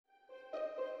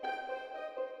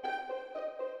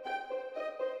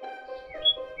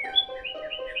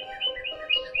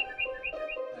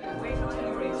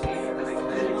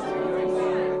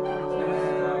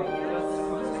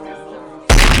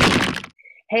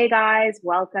Hey guys,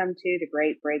 welcome to the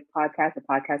Great Break Podcast, a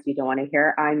podcast you don't want to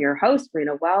hear. I'm your host,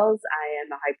 Rena Wells. I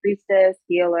am a high priestess,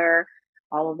 healer,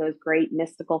 all of those great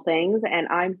mystical things. And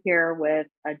I'm here with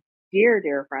a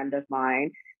dear friend of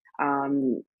mine.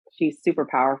 Um, she's super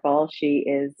powerful. She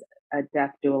is a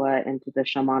death doula into the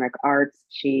shamanic arts.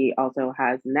 She also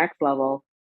has next level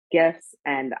gifts.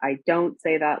 And I don't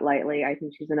say that lightly. I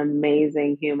think she's an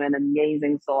amazing human,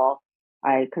 amazing soul.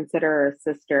 I consider her a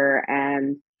sister,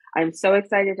 and I'm so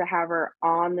excited to have her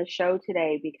on the show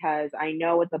today because I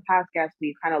know with the past guest,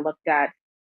 we kind of looked at,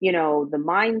 the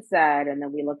mindset, and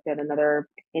then we looked at another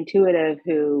intuitive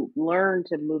who learned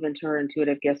to move into her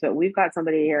intuitive gifts. But we've got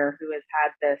somebody here who has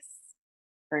had this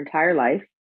her entire life,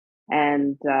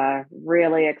 and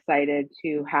really excited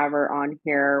to have her on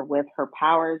here with her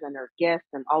powers and her gifts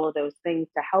and all of those things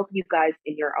to help you guys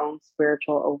in your own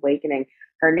spiritual awakening.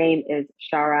 Her name is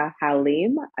Shara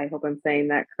Halim. I hope I'm saying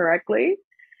that correctly.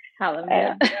 Hallam,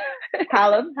 yeah. And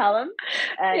Hallam.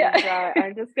 And Yeah.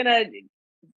 I'm just gonna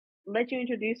let you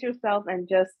introduce yourself and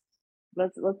just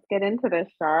let's get into this,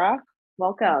 Shara.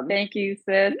 Welcome. Thank you,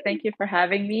 sis. Thank you for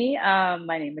having me.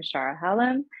 My name is Shara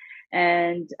Hallam,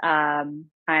 and I'm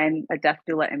a death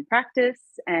doula in practice,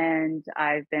 and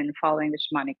I've been following the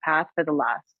shamanic path for the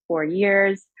last 4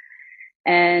 years.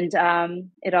 And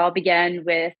it all began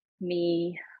with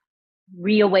me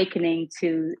reawakening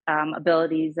to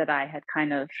abilities that I had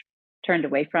kind of turned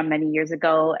away from many years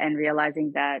ago, and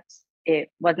realizing that it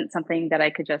wasn't something that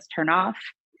I could just turn off.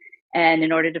 And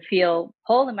in order to feel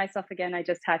whole in myself again, I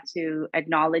just had to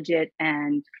acknowledge it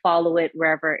and follow it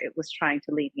wherever it was trying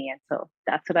to lead me. And so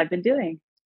that's what I've been doing.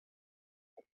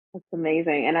 That's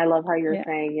amazing. And I love how you're Yeah.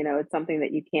 saying, it's something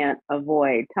that you can't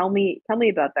avoid. Tell me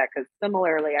about that, because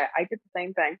similarly, I did the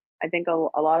same thing. I think a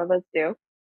lot of us do.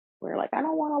 We're like, I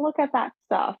don't want to look at that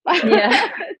stuff. Yeah.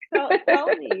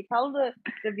 Tell me, tell the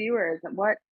viewers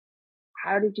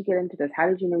how did you get into this? How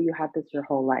did you know you had this your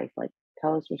whole life? Like,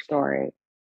 tell us your story.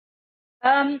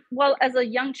 Well, as a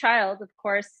young child, of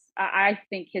course, I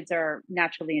think kids are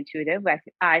naturally intuitive.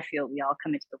 I feel we all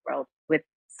come into the world with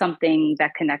something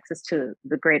that connects us to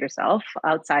the greater self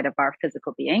outside of our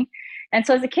physical being. And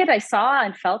so as a kid, I saw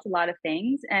and felt a lot of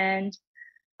things. And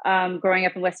growing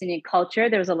up in West Indian culture,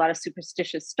 there was a lot of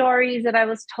superstitious stories that I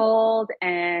was told.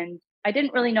 And I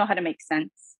didn't really know how to make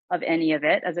sense of any of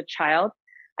it as a child.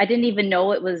 I didn't even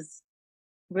know it was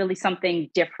really something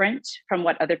different from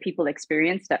what other people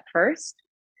experienced at first.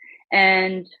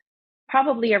 And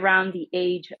probably around the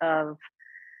age of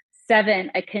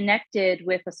 7, I connected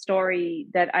with a story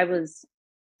that I was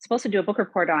supposed to do a book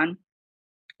report on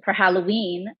for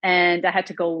Halloween. And I had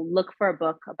to go look for a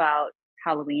book about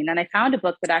Halloween. And I found a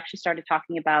book that actually started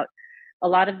talking about a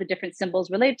lot of the different symbols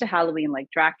related to Halloween, like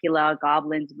Dracula,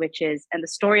 goblins, witches. And the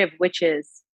story of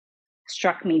witches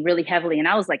struck me really heavily. And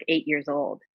I was like 8 years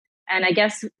old. And I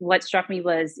guess what struck me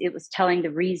was it was telling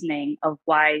the reasoning of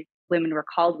why women were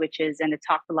called witches. And it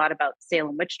talked a lot about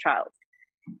Salem witch trials.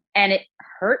 And it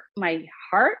hurt my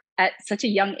heart at such a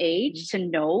young age to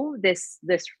know this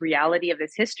reality of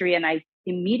this history. And I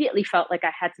immediately felt like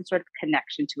I had some sort of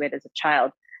connection to it as a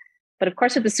child. But of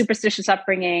course, with the superstitious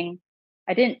upbringing,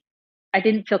 I didn't I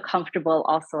didn't feel comfortable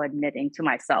also admitting to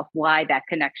myself why that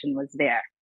connection was there.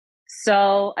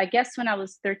 So I guess when I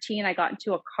was 13, I got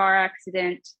into a car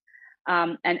accident.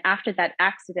 And after that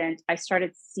accident, I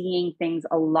started seeing things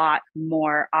a lot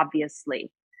more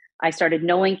obviously. I started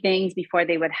knowing things before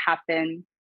they would happen.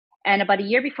 And about a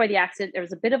year before the accident, there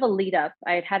was a bit of a lead up.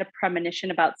 I had had a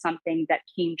premonition about something that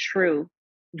came true,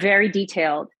 very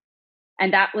detailed.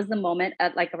 And that was the moment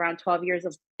at like around 12 years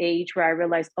of age where I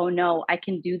realized, oh no, I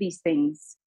can do these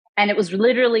things. And it was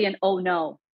literally an oh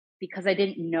no, because I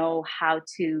didn't know how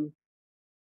to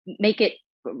make it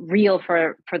real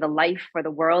for the life, for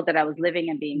the world that I was living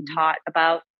and being Mhm. taught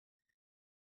about.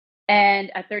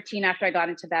 And at 13, after I got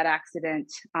into that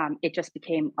accident, it just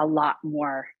became a lot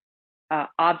more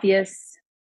obvious,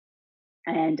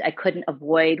 and I couldn't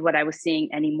avoid what I was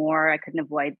seeing anymore. I couldn't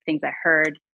avoid things I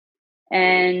heard.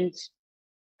 And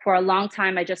for a long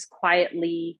time, I just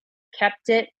quietly kept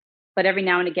it. But every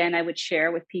now and again, I would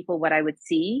share with people what I would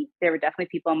see. There were definitely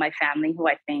people in my family who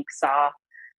I think saw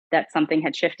that something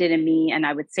had shifted in me. And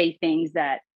I would say things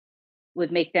that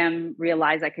would make them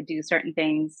realize I could do certain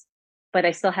things. But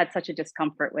I still had such a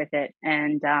discomfort with it.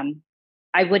 And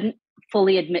I wouldn't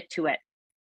fully admit to it.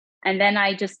 And then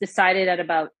I just decided at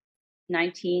about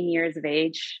 19 years of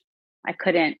age, I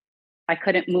couldn't I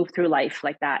couldn't move through life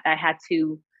like that. I had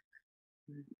to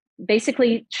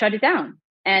basically shut it down.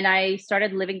 And I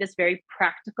started living this very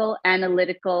practical,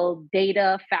 analytical,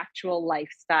 data, factual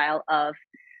lifestyle of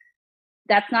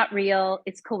that's not real.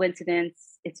 It's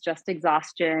coincidence. It's just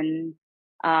exhaustion.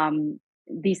 Um,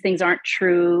 these things aren't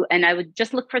true. And I would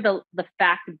just look for the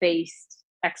fact based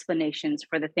explanations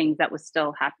for the things that was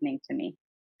still happening to me.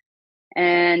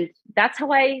 And that's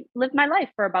how I lived my life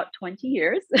for about 20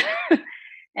 years.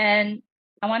 And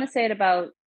I want to say it about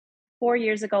 4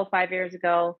 years ago, 5 years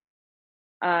ago,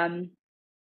 um,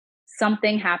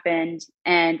 something happened,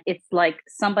 and it's like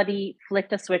somebody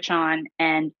flicked a switch on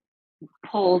and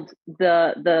pulled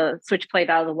the switch plate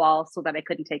out of the wall so that I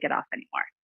couldn't take it off anymore.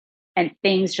 And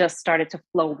things just started to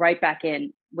flow right back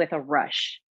in with a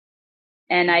rush.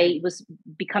 And I was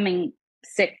becoming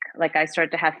sick. Like I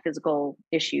started to have physical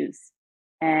issues.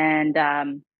 And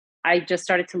I just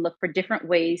started to look for different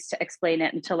ways to explain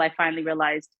it until I finally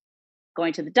realized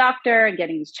going to the doctor and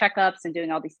getting these checkups and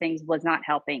doing all these things was not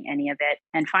helping any of it.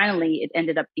 And finally, it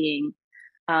ended up being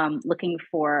looking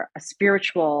for a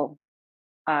spiritual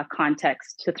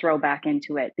context to throw back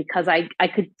into it because I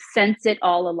could sense it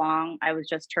all along. I was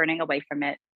just turning away from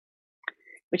it,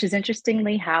 which is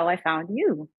interestingly how I found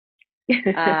you.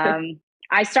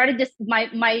 I started just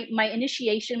my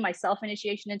initiation, my self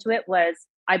initiation into it was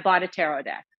I bought a tarot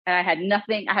deck and I had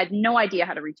nothing. I had no idea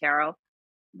how to read tarot,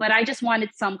 but I just wanted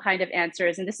some kind of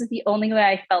answers, and this is the only way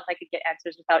I felt I could get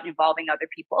answers without involving other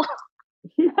people.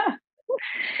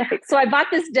 So I bought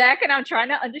this deck and I'm trying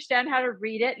to understand how to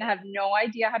read it, and I have no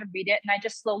idea how to read it. And I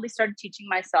just slowly started teaching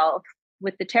myself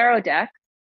with the tarot deck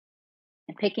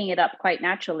and picking it up quite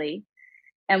naturally.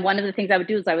 And one of the things I would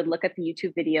do is I would look at the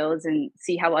YouTube videos and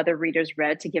see how other readers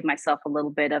read to give myself a little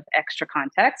bit of extra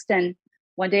context. And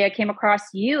one day I came across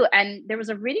you, and there was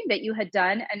a reading that you had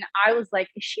done. And I was like,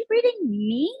 is she reading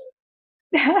me?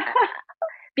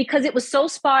 Because it was so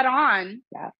spot on.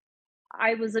 Yeah.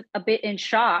 I was a bit in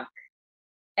shock.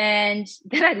 And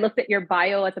then I looked at your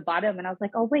bio at the bottom and I was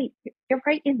like, oh, wait, you're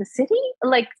right in the city?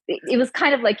 Like it was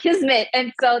kind of like kismet.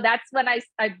 And so that's when I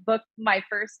booked my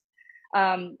first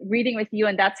reading with you.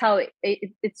 And that's how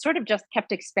it sort of just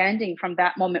kept expanding from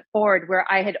that moment forward, where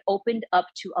I had opened up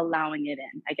to allowing it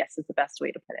in, I guess is the best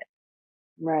way to put it.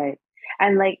 Right.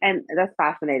 And that's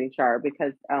fascinating, Char,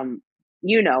 because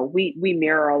we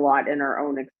mirror a lot in our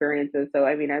own experiences. So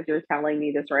I mean, as you're telling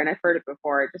me this, right, and I've heard it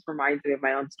before, it just reminds me of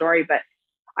my own story. But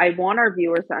I want our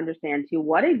viewers to understand too,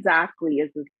 what exactly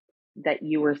is this that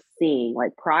you were seeing,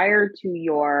 like prior to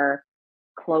your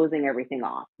closing everything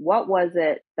off? What was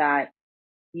it that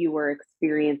you were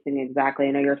experiencing exactly?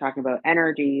 I know you're talking about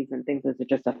energies and things. Is it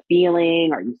just a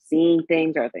feeling? Are you seeing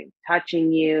things? Are things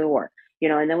touching you? Or,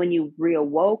 and then when you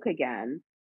reawoke again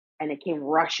and it came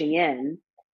rushing in,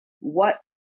 what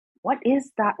what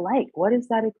is that like? What is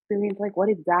that experience like? What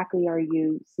exactly are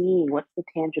you seeing? What's the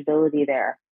tangibility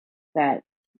there that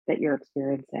you're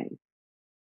experiencing?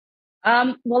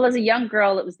 Well, as a young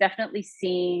girl, it was definitely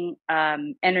seeing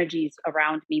energies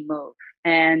around me move.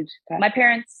 And Okay. my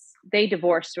parents, they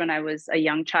divorced when I was a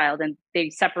young child, and they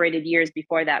separated years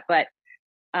before that. But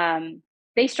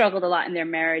they struggled a lot in their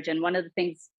marriage. And one of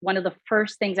the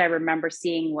first things I remember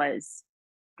seeing was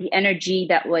the energy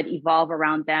that would evolve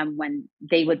around them when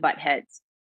they would butt heads.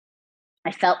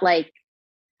 I felt like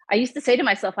I used to say to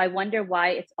myself, I wonder why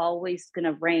it's always going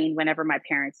to rain whenever my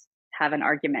parents have an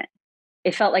argument.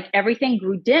 It felt like everything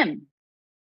grew dim,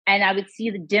 and I would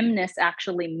see the dimness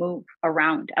actually move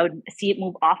around. I would see it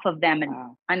move off of them,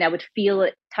 Wow. and I would feel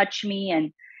it touch me.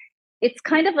 And it's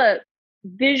kind of a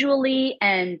visually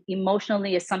and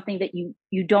emotionally is something that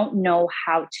you don't know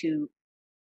how to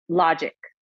logic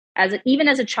even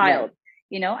as a Right. child,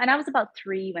 and I was about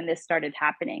 3 when this started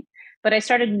happening. But I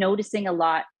started noticing a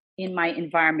lot in my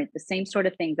environment, the same sort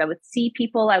of things. I would see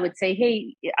people, I would say,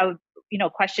 hey, I would,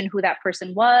 question who that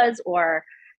person was, or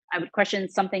I would question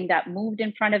something that moved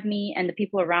in front of me, and the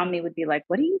people around me would be like,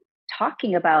 what are you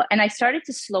talking about? And I started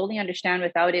to slowly understand,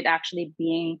 without it actually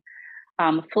being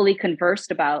fully conversed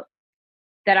about,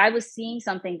 that I was seeing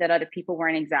something that other people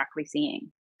weren't exactly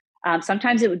seeing.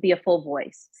 Sometimes it would be a full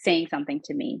voice saying something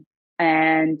to me,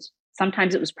 and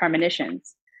sometimes it was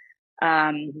premonitions.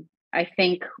 I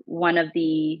think one of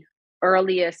the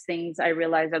earliest things I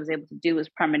realized I was able to do was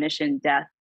premonition death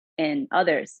in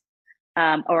others,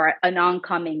 or an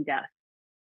oncoming death.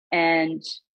 And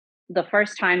the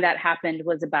first time that happened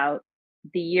was about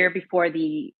the year before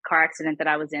the car accident that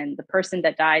I was in. The person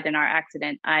that died in our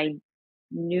accident, I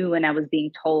knew, and I was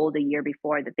being told a year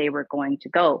before that they were going to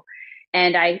go.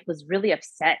 And I was really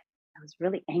upset. I was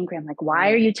really angry. I'm like,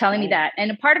 why are you telling me Right. that? And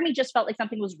a part of me just felt like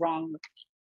something was wrong with me,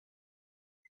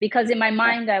 because in my Yeah.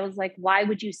 mind, I was like, why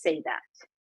would you say that?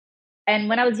 And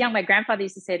when I was young, my grandfather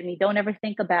used to say to me, don't ever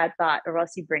think a bad thought or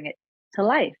else you bring it to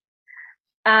life.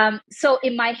 So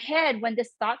in my head, when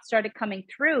this thought started coming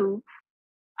through,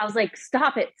 I was like,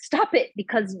 stop it,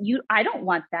 because I don't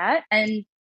want that. And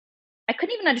I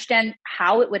couldn't even understand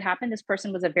how it would happen. This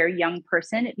person was a very young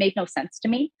person. It made no sense to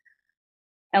me.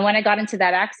 And when I got into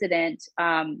that accident,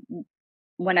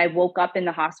 when I woke up in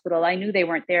the hospital, I knew they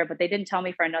weren't there, but they didn't tell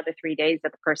me for another 3 days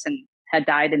that the person had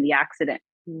died in the accident.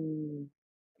 Mm.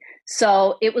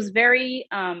 So it was very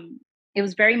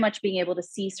much being able to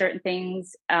see certain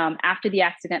things. After the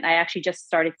accident, I actually just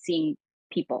started seeing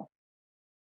people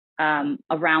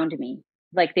around me.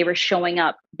 Like they were showing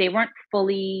up. They weren't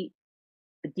fully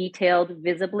detailed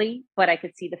visibly, but I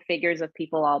could see the figures of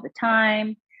people all the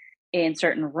time in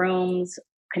certain rooms,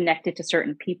 connected to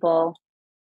certain people.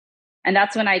 And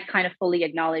that's when I kind of fully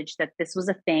acknowledged that this was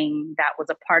a thing that was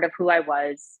a part of who I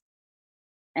was.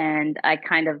 And I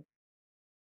kind of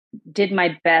did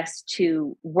my best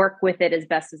to work with it as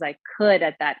best as I could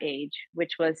at that age,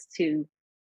 which was to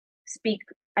speak,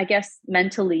 I guess,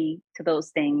 mentally to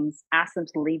those things, ask them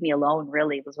to leave me alone,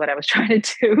 really, was what I was trying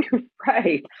to do.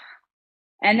 Right.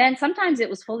 And then sometimes it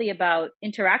was fully about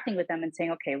interacting with them and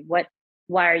saying, okay,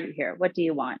 why are you here? What do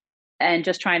you want? And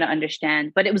just trying to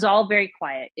understand. But it was all very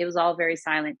quiet. It was all very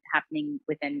silent happening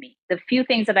within me. The few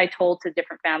things that I told to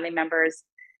different family members,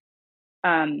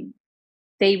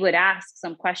 they would ask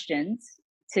some questions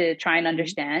to try and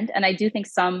understand. And I do think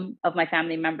some of my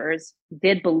family members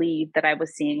did believe that I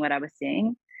was seeing what I was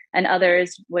seeing. And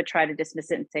others would try to dismiss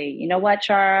it and say, you know what,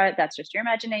 Chara, that's just your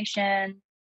imagination.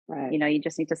 Right. You know, you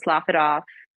just need to slough it off.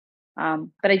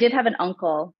 But I did have an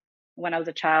uncle when I was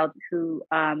a child who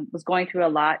was going through a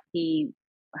lot. He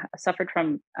suffered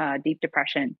from deep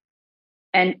depression.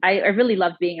 And I really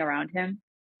loved being around him.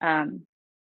 And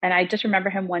I just remember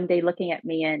him one day looking at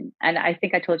me, and I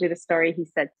think I told you the story. He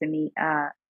said to me,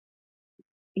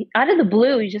 out of the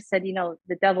blue, he just said, you know,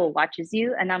 the devil watches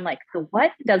you. And I'm like, the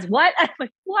what? Does what? I'm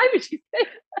like, why would you say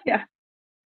that? Yeah.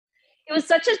 It was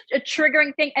such a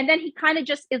triggering thing. And then he kind of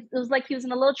just, it was like he was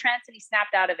in a little trance and he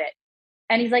snapped out of it.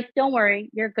 And he's like, don't worry,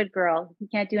 you're a good girl. He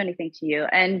can't do anything to you.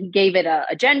 And he gave it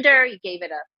a gender, he gave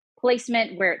it a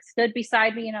placement where it stood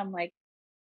beside me. And I'm like,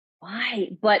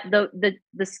 why? But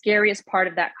the scariest part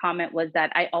of that comment was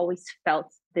that I always felt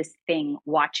this thing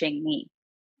watching me.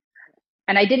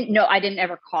 And I didn't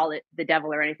ever call it the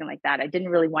devil or anything like that. I didn't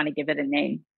really want to give it a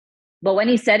name. But when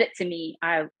he said it to me,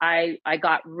 I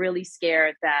got really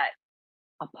scared that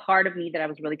a part of me that I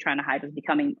was really trying to hide was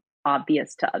becoming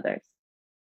obvious to others.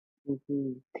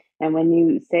 Hmm. And when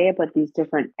you say about these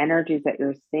different energies that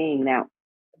you're seeing now,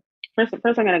 first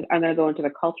I'm gonna go into the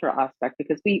cultural aspect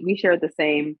because we share the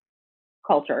same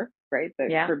culture, right? The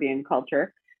Yeah. Caribbean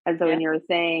culture. And so Yeah. when you're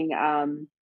saying,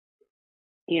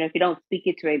 if you don't speak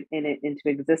it into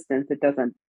existence, it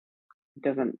doesn't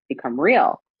become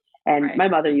real. And Right. my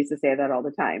mother used to say that all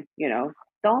the time.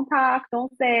 Don't talk,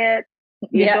 don't say it.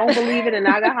 You Yeah. don't believe it, and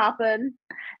not gonna happen.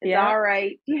 It's Yeah. all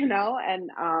right.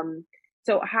 And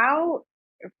so how?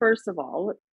 First of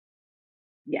all,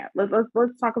 yeah,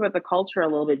 let's talk about the culture a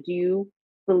little bit. Do you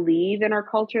believe in our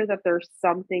culture that there's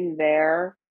something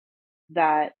there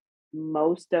that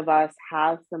most of us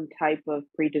have some type of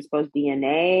predisposed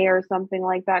DNA or something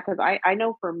like that? Because I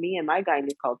know for me and my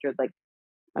Guyanese culture, like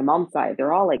my mom's side,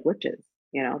 they're all like witches.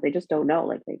 They just don't know.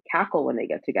 Like they cackle when they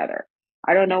get together.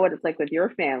 I don't Yeah. know what it's like with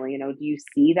your family. Do you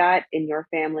see that in your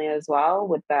family as well?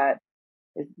 With that,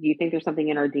 do you think there's something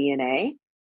in our DNA?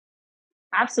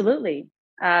 Absolutely.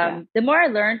 Yeah. The more I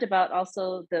learned about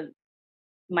also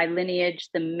my lineage,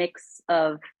 the mix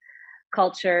of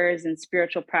cultures and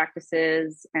spiritual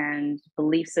practices and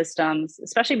belief systems,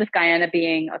 especially with Guyana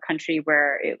being a country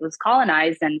where it was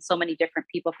colonized and so many different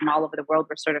people from all over the world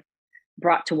were sort of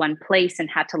brought to one place and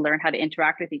had to learn how to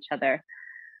interact with each other.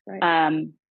 Right.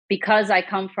 Because I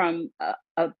come from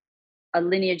a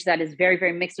lineage that is very,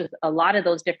 very mixed with a lot of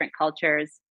those different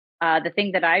cultures, the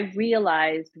thing that I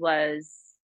realized was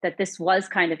that this was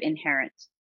kind of inherent.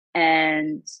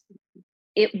 And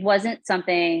it wasn't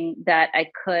something that I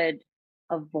could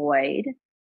avoid.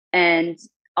 And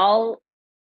all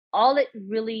all it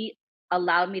really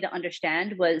allowed me to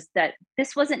understand was that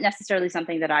this wasn't necessarily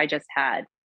something that I just had,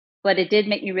 but it did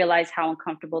make me realize how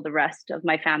uncomfortable the rest of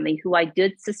my family, who I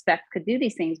did suspect could do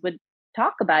these things, would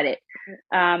talk about it.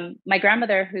 My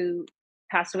grandmother, who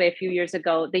passed away a few years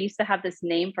ago, they used to have this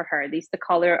name for her. They used to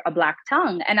call her a black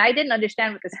tongue. And I didn't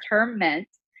understand what this term meant.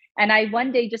 And I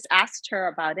one day just asked her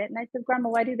about it. And I said, Grandma,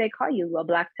 why do they call you a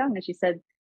black tongue? And she said,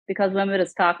 because women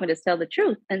just talk, women just tell the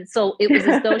truth. And so it was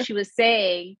as though she was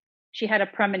saying she had a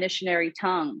premonitionary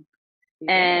tongue.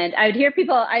 And I would hear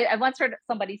people, I once heard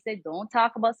somebody say, don't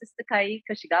talk about Sister Kai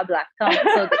because she got black tongue.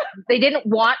 So they didn't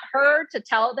want her to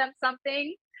tell them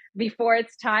something before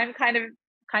it's time kind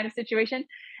of situation.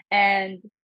 And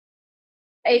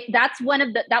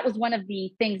that was one of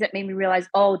the things that made me realize,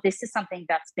 oh, this is something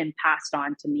that's been passed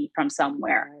on to me from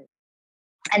somewhere. Right.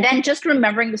 And then just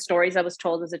remembering the stories I was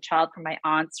told as a child from my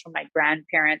aunts, from my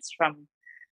grandparents, from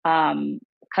um,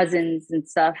 cousins and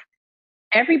stuff,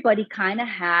 everybody kind of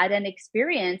had an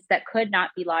experience that could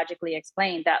not be logically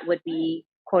explained, that would be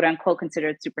quote unquote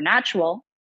considered supernatural.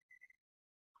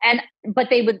 And but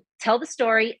they would tell the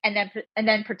story and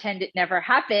then pretend it never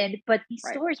happened, but these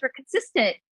Right. stories were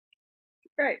consistent.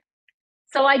 Right.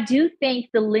 So I do think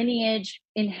the lineage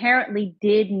inherently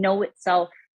did know itself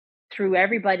through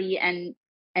everybody and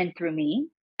through me,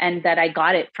 and that I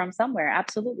got it from somewhere.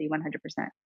 Absolutely, 100%.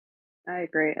 I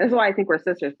agree. That's why I think we're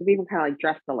sisters. We even kind of like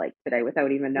dressed alike today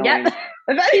without even Yeah,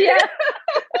 knowing. yeah,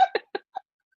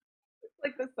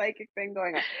 Like the psychic thing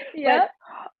going on. But yeah,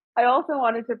 I also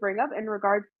wanted to bring up in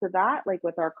regards to that, like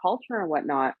with our culture and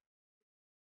whatnot.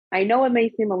 I know it may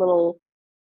seem a little,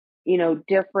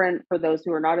 different for those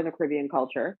who are not in the Caribbean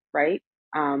culture, right?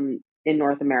 In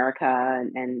North America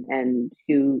and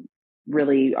who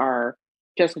really are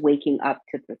just waking up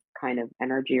to this kind of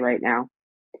energy right now.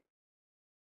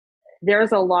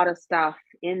 There's a lot of stuff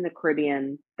in the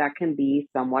Caribbean that can be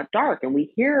somewhat dark, and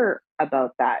we hear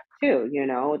about that too.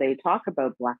 They talk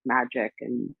about black magic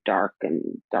and dark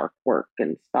work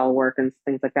and spell work and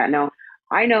things like that. Now,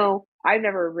 I know I've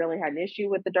never really had an issue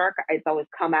with the dark. It's always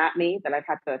come at me that I've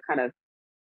had to kind of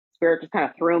spirit just kind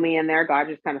of threw me in there. God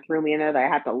just kind of threw me in there that I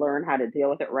had to learn how to deal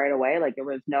with it right away. Like there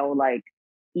was no like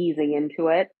easing into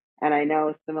it. And I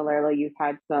know similarly you've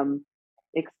had some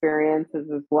experiences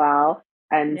as well.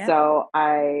 And yeah. so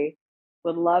I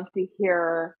would love to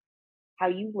hear how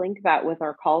you link that with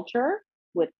our culture,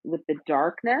 with the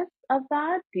darkness of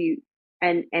that. Do you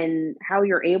and how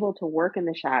you're able to work in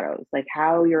the shadows, like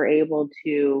how you're able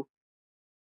to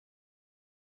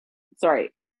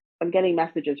sorry, I'm getting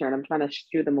messages here and I'm trying to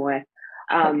shoo them away.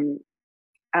 Okay. Um,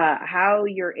 how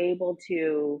you're able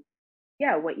to,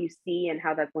 yeah, what you see and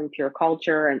how that's linked to your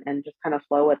culture and just kind of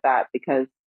flow with that because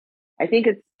I think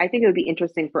it would be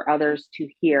interesting for others to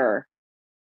hear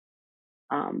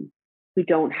um, who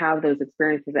don't have those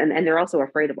experiences and they're also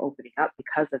afraid of opening up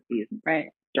because of these Right,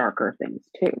 darker things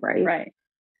too, right? right.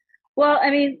 Well,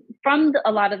 I mean, from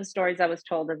a lot of the stories I was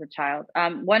told as a child,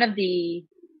 one of the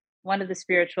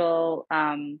spiritual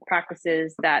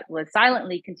practices that was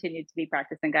silently continued to be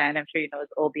practiced in Guyana, I'm sure you know, is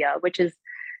obia, which is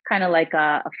kind of like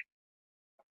a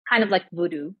kind of like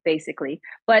voodoo, basically.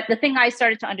 But the thing I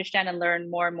started to understand and learn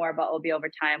more and more about obia over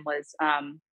time was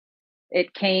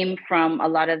it came from a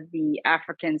lot of the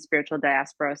African spiritual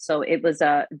diaspora. So it was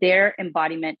their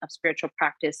embodiment of spiritual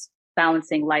practice,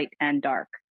 balancing light and dark.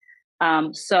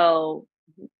 So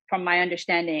from my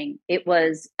understanding, it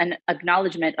was an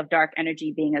acknowledgement of dark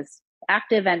energy being as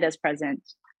active and as present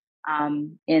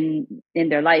in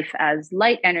their life as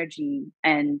light energy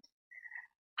and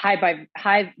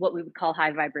high what we would call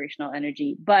high vibrational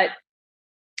energy. But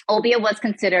Obia was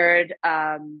considered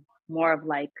more of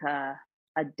like a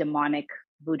demonic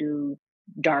voodoo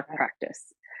dark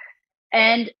practice.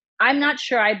 And I'm not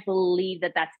sure I believe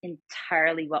that that's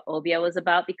entirely what Obia was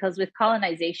about because with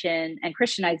colonization and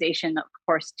Christianization, of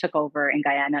course, took over in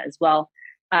Guyana as well.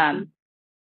 Mm-hmm. Um,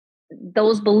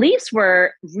 those beliefs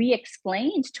were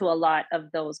re-explained to a lot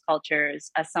of those cultures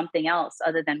as something else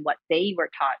other than what they were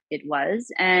taught it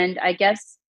was. And I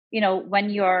guess,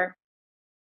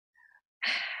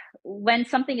 when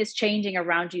something is changing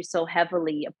around you so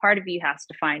heavily, a part of you has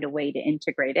to find a way to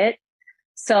integrate it.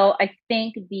 So I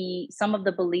think some of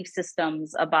the belief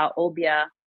systems about obia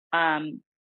um,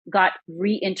 got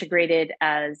reintegrated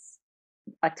as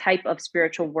a type of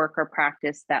spiritual work or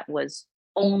practice that was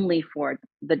only for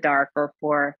the dark or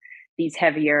for these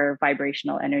heavier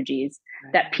vibrational energies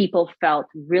that people felt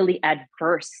really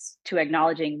adverse to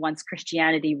acknowledging once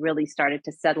Christianity really started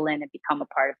to settle in and become a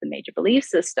part of the major belief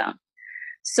system.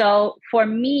 So for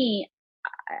me,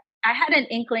 I had an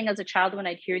inkling as a child when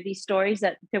I'd hear these stories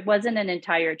that there wasn't an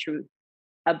entire truth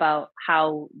about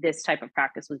how this type of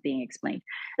practice was being explained,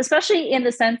 especially in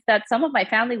the sense that some of my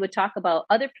family would talk about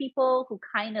other people who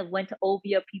kind of went to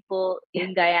Obia people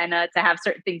in Guyana to have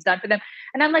certain things done for them.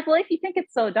 And I'm like, well, if you think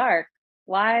it's so dark,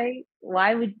 why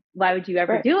would you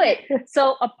ever Right. do it?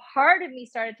 So a part of me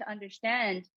started to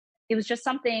understand it was just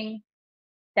something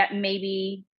that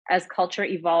maybe as culture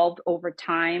evolved over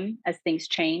time, as things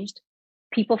changed,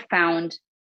 people found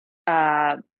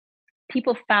uh,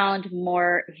 people found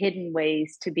more hidden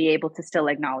ways to be able to still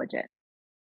acknowledge it.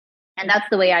 And that's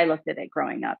the way I looked at it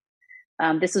growing up.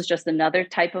 This was just another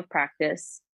type of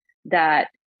practice that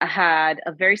had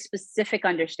a very specific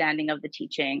understanding of the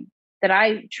teaching that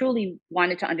I truly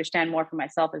wanted to understand more for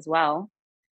myself as well.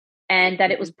 and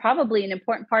that it was Mhm. probably an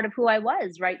important part of who I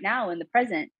was right now in the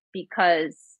present,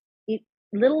 because it,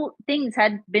 little things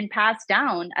had been passed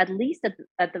down, at least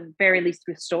at the very least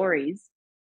through stories.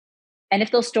 And if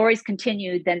those stories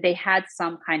continued, then they had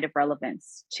some kind of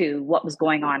relevance to what was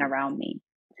going on Absolutely. around me.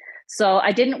 So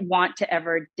I didn't want to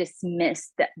ever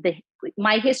dismiss that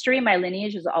my history, my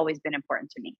lineage has always been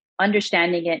important to me.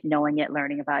 Understanding it, knowing it,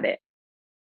 learning about it.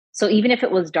 So even if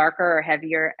it was darker or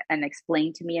heavier and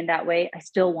explained to me in that way, I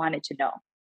still wanted to know.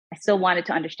 I still wanted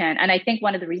to understand. And I think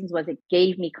one of the reasons was it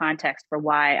gave me context for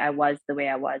why I was the way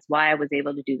I was, why I was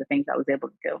able to do the things I was able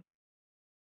to do.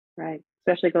 Right.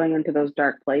 Especially going into those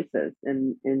dark places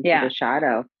and into the Yeah.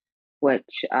 shadow,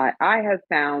 which I have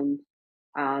found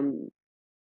um,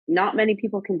 not many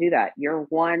people can do that. You're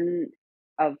one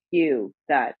of few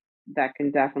that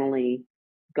can definitely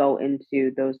go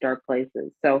into those dark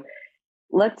places. So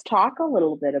let's talk a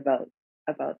little bit about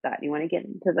that. You want to get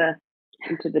into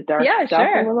the dark Yeah, stuff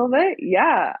a sure. little bit?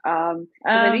 Yeah. Because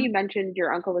I know you Um, mentioned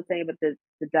your uncle was saying about the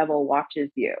devil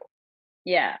watches you.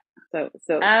 yeah. So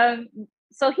Um,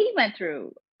 so he went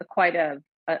through quite a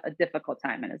difficult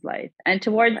time in his life. And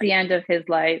towards the right. end of his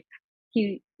life,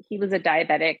 he was a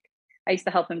diabetic. I used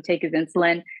to help him take his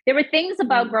insulin. There were things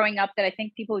about Mm, growing up that I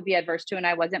think people would be adverse to, and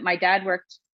I wasn't. My dad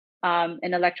worked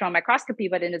in electron microscopy,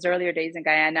 but in his earlier days in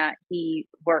Guyana, he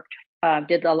worked,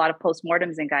 did a lot of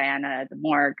postmortems in Guyana at the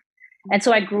morgue. And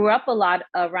so I grew up a lot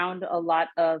around a lot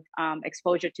of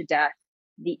exposure to death,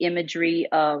 the imagery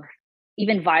of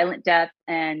even violent death,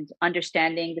 and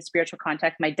understanding the spiritual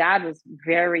context. My dad was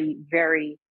very,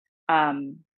 very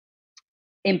um,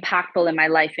 impactful in my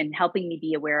life in helping me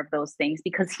be aware of those things,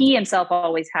 because he himself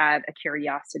always had a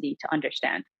curiosity to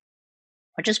understand,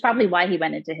 which is probably why he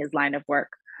went into his line of work.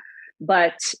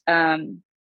 But um,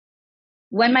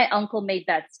 when my uncle made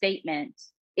that statement,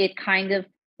 it kind of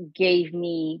gave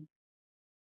me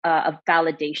a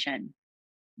validation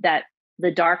that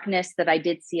the darkness that I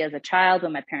did see as a child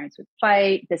when my parents would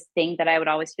fight, this thing that I would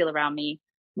always feel around me,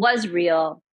 was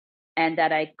real, and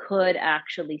that I could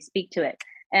actually speak to it.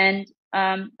 And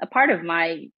a part of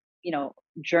my,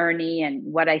 journey, and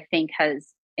what I think has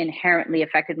inherently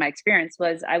affected my experience,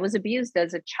 was I was abused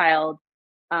as a child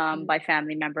mm, by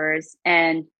family members,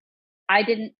 and I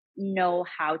didn't know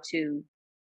how to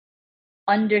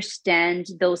understand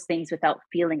those things without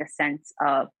feeling a sense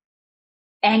of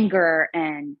anger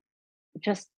and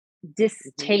just mhm.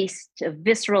 distaste, a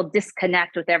visceral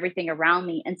disconnect with everything around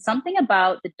me. And something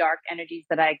about the dark energies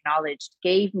that I acknowledged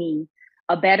gave me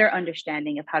a better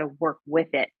understanding of how to work with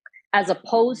it, as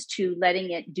opposed to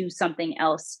letting it do something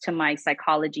else to my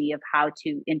psychology of how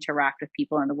to interact with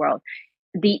people in the world.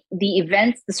 The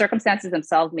events, the circumstances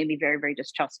themselves made me very, very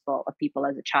distrustful of people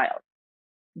as a child.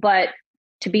 But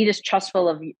to be distrustful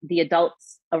of the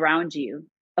adults around you,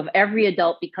 of every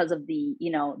adult, because of the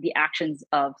actions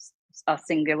of a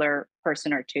singular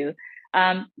person or two,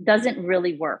 doesn't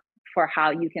really work for how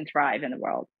you can thrive in the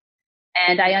world.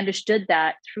 And I understood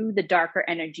that through the darker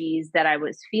energies that I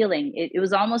was feeling. It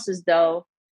was almost as though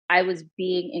I was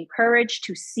being encouraged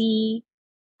to see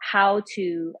how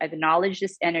to acknowledge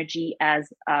this energy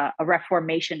as a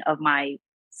reformation of my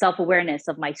self awareness,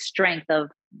 of my strength, of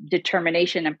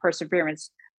determination and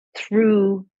perseverance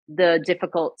through the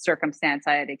difficult circumstance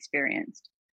I had experienced.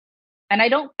 And I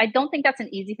don't think that's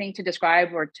an easy thing to describe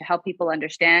or to help people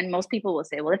understand. Most people will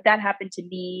say, well, if that happened to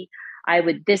me, I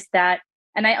would this, that.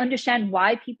 And I understand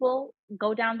why people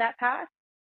go down that path.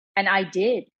 And I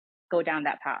did go down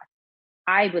that path.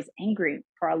 I was angry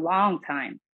for a long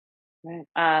time, Right.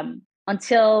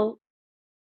 until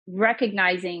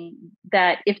recognizing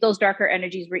that if those darker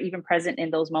energies were even present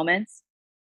in those moments,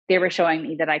 they were showing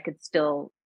me that I could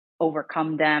still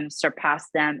overcome them, surpass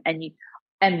them,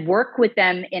 and work with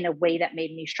them in a way that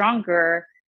made me stronger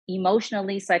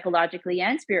emotionally, psychologically,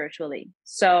 and spiritually.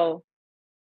 So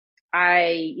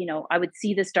I would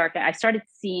see this dark. I started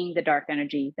seeing the dark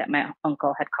energy that my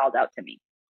uncle had called out to me.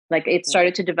 Like, it Right.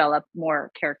 started to develop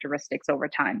more characteristics over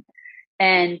time.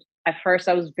 And at first,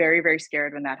 I was very, very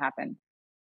scared when that happened.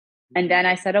 And Mhm. then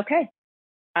I said, okay,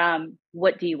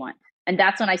 what do you want? And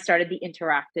that's when I started the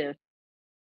interactive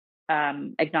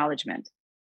acknowledgement.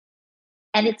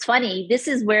 And it's funny, this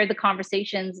is where the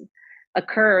conversations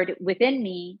occurred within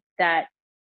me, that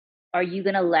are you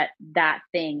going to let that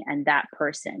thing and that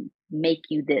person make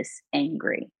you this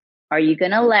angry? Are you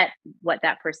going to let what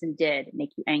that person did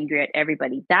make you angry at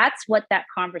everybody? That's what that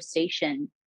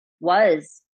conversation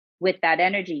was with that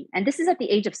energy. And this is at the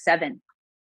age of 7,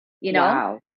 you know?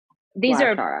 Wow. These Wow,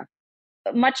 are Tara.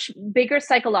 much bigger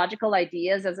psychological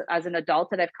ideas as an adult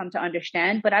that I've come to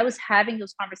understand. But I was having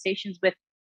those conversations with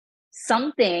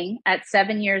something at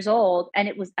 7 years old, and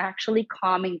it was actually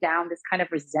calming down this kind of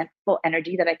resentful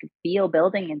energy that I could feel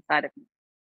building inside of me.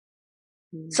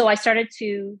 Mm. So I started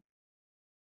to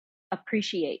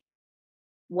appreciate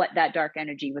what that dark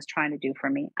energy was trying to do for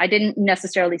me. I didn't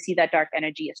necessarily see that dark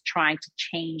energy as trying to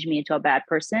change me into a bad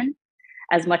person,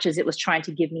 as much as it was trying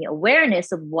to give me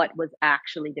awareness of what was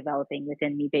actually developing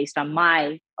within me based on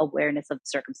my awareness of the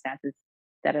circumstances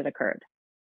that had occurred.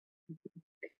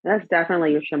 That's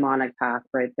definitely your shamanic path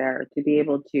right there, to be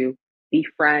able to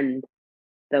befriend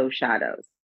those shadows.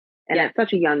 And Yeah. at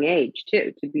such a young age,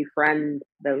 too, to befriend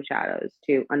those shadows,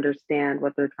 to understand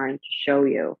what they're trying to show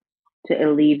you, to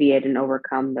alleviate and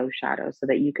overcome those shadows so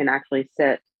that you can actually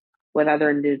sit with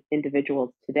other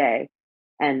individuals today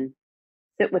and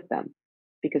sit with them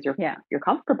because Yeah, you're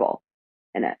comfortable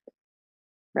in it,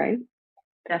 right? And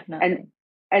definitely.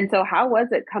 so how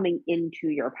was it coming into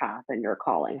your path and your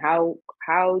calling? How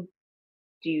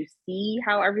do you see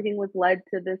how everything was led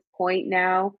to this point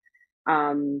now?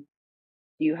 Um,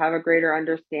 do you have a greater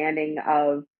understanding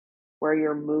of where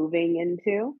you're moving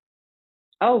into?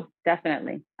 Oh,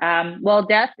 definitely. Well,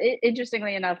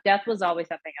 interestingly enough, death was always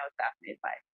something I was fascinated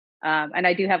by. And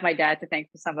I do have my dad to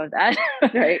thank for some of that.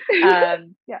 Right.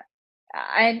 um, Yeah.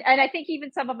 and I think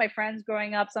even some of my friends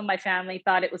growing up, some of my family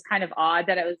thought it was kind of odd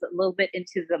that I was a little bit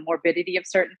into the morbidity of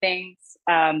certain things.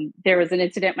 There was an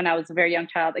incident when I was a very young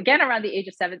child, again around the age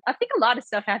of 7. I think a lot of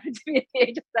stuff happened to me at the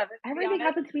age of 7, to be Everything honest.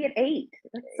 happened to me at 8.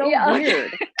 That's so Yeah.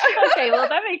 weird. Okay. Well,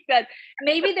 that makes sense.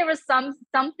 Maybe there was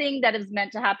something that is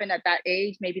meant to happen at that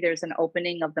age. Maybe there's an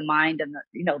opening of the mind and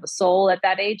the soul at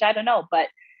that age. I don't know, but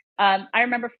I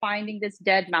remember finding this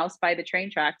dead mouse by the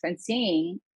train tracks and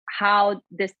seeing how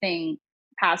this thing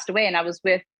passed away. And I was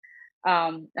with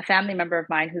a family member of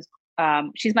mine who's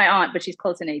she's my aunt, but she's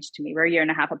close in age to me. We're a year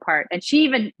and a half apart. And she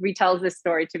even retells this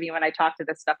story to me when I talk to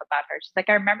this stuff about her. She's like,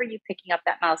 I remember you picking up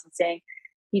that mouse and saying,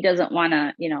 he doesn't want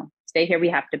to, stay here. We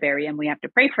have to bury him. We have to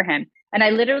pray for him. And I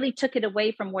literally took it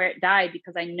away from where it died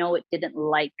because I know it didn't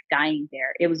like dying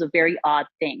there. It was a very odd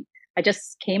thing. I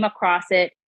just came across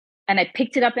it and I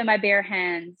picked it up in my bare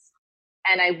hands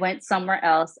and I went somewhere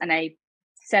else and I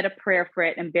said a prayer for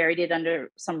it and buried it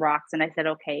under some rocks. And I said,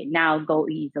 okay, now go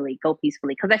easily, go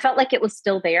peacefully. Because I felt like it was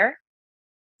still there.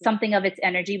 Something of its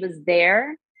energy was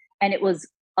there and it was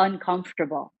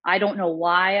uncomfortable. I don't know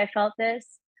why I felt this,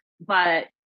 but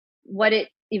what it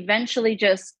eventually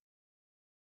just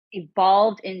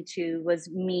evolved into was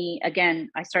me again.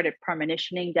 I started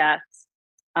premonitioning deaths.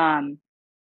 I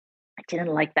didn't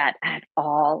like that at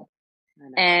all. I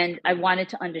know. And I wanted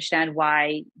to understand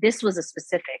why this was a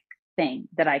specific thing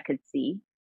that I could see.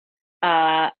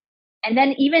 Uh, and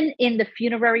then even in the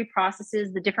funerary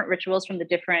processes, the different rituals from the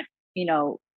different,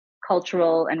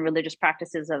 cultural and religious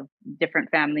practices of different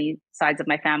family sides of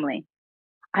my family,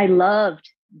 I loved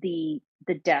the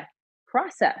death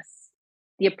process,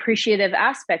 the appreciative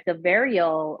aspect of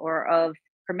burial or of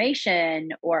cremation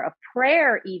or a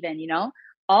prayer, even,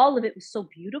 all of it was so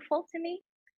beautiful to me.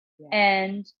 Yeah.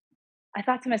 And I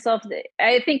thought to myself,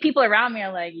 I think people around me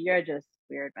are like, you're just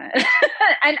weird, man.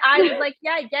 And I was like,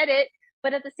 yeah, I get it.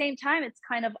 But at the same time, it's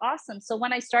kind of awesome. So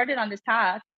when I started on this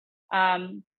path,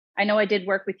 um, I know I did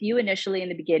work with you initially in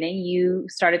the beginning. You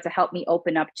started to help me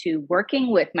open up to working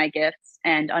with my gifts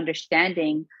and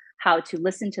understanding how to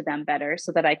listen to them better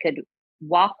so that I could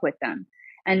walk with them.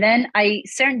 And then I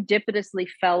serendipitously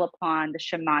fell upon the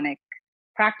shamanic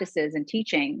practices and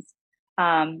teachings.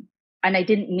 Um, and I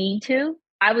didn't mean to.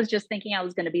 I was just thinking I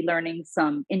was going to be learning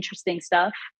some interesting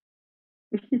stuff.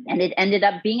 And it ended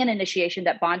up being an initiation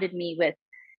that bonded me with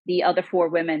the other 4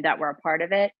 women that were a part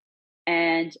of it.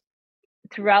 And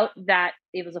throughout that,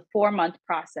 it was a 4-month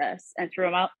process. And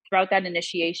throughout that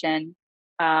initiation,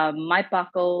 my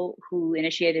bucko who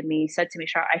initiated me said to me,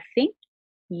 Shar, I think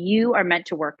you are meant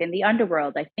to work in the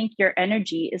underworld. I think your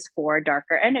energy is for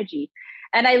darker energy.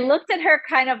 And I looked at her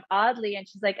kind of oddly and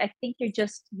she's like, I think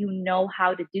you know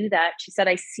how to do that. She said,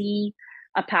 I see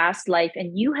a past life.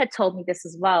 And you had told me this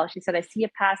as well. She said, I see a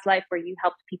past life where you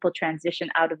helped people transition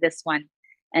out of this one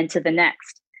and to the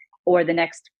next, or the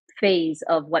next phase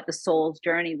of what the soul's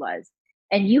journey was.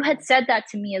 And you had said that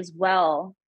to me as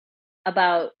well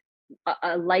about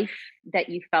a life that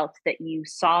you felt that you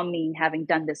saw me having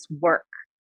done this work.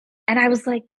 And I was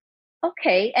like,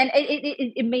 okay. And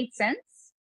it made sense,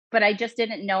 but I just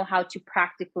didn't know how to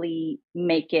practically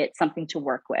make it something to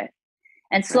work with.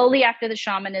 And Right. slowly after the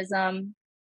shamanism,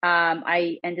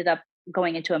 I ended up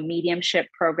going into a mediumship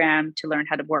program to learn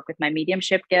how to work with my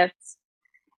mediumship gifts.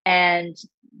 And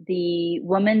the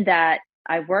woman that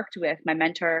I worked with, my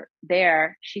mentor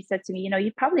there, she said to me,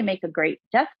 you'd probably make a great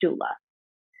death doula.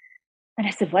 And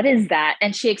I said, what is that?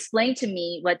 And she explained to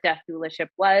me what death doulaship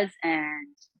was and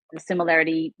the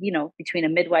similarity, between a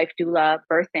midwife doula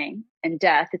birthing and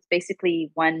death. It's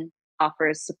basically one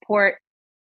offers support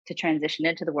to transition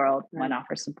into the world, one Right.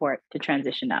 offers support to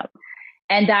transition out.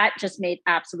 And that just made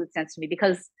absolute sense to me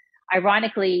because,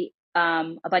 ironically,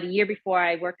 about a year before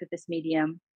I worked with this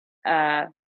medium, I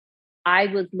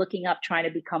was looking up trying to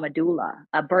become a doula,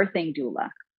 a birthing doula.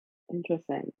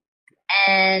 Interesting.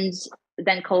 And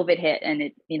then COVID hit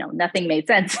and nothing made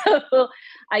sense. So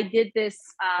I did this.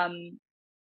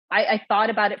 I thought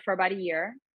about it for about a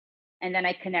year, and then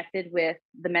I connected with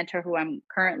the mentor who I'm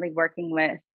currently working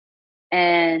with.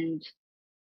 And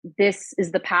this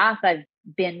is the path I've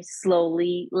been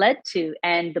slowly led to.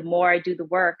 And the more I do the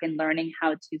work and learning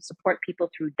how to support people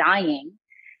through dying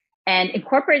and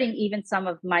incorporating even some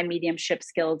of my mediumship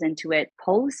skills into it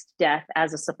post death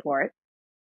as a support,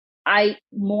 I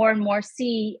more and more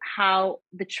see how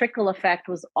the trickle effect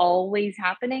was always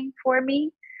happening for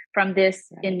me from this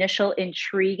Right. initial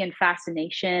intrigue and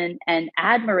fascination and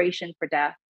admiration for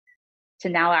death to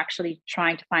now actually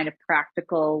trying to find a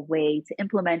practical way to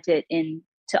implement it into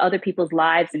other people's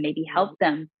lives and maybe help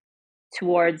them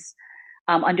towards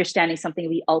understanding something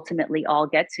we ultimately all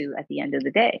get to at the end of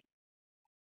the day.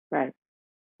 Right. Right.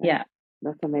 Yeah,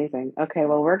 That's amazing. Okay,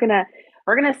 well, we're gonna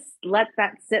let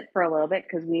that sit for a little bit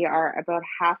because we are about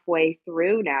halfway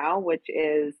through now, which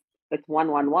is it's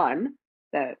 111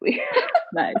 that we.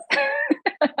 nice.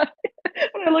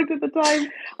 When I looked at the time,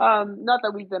 not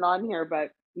that we've been on here,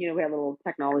 but we had little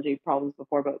technology problems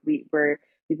before, but we've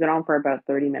been on for about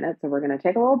 30 minutes, so we're gonna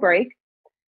take a little break,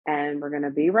 and we're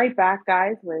gonna be right back,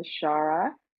 guys, with Shara.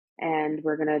 And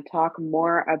we're going to talk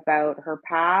more about her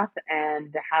path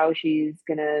and how she's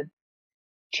going to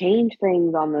change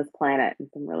things on this planet in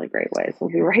some really great ways. We'll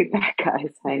be right back,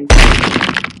 guys. Hang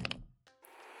tight.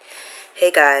 Hey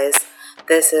guys,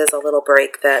 this is a little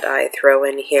break that I throw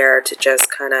in here to just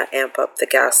kind of amp up the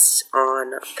guests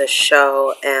on the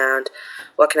show. And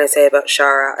what can I say about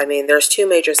Shara? I mean, there's two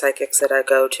major psychics that I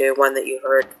go to. One that you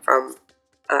heard from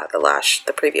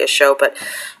the previous show, but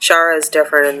Shara is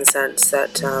different in the sense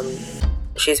that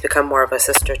she's become more of a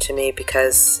sister to me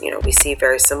because we see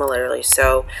very similarly.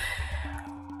 So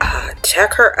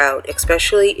check her out,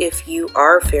 especially if you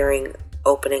are fearing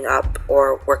opening up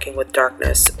or working with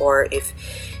darkness, or if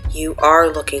you are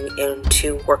looking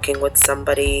into working with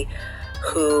somebody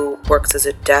who works as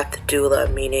a death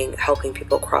doula, meaning helping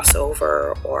people cross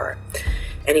over, or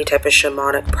any type of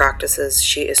shamanic practices.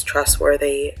 She is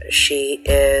trustworthy. She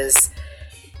is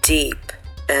deep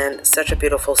and such a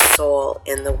beautiful soul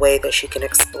in the way that she can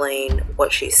explain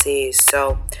what she sees.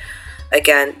 So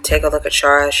again, take a look at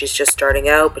Shara. She's just starting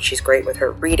out, but she's great with her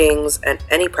readings and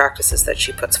any practices that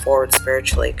she puts forward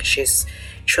spiritually, because she's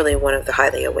truly one of the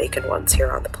highly awakened ones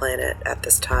here on the planet at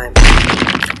this time.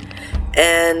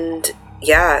 And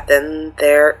yeah, then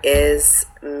there is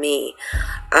me.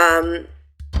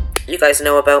 You guys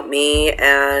know about me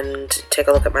and take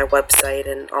a look at my website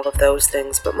and all of those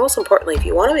things. But most importantly, if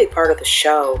you want to be part of the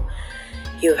show,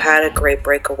 you had a great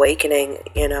break awakening,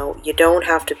 you don't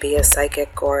have to be a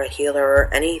psychic or a healer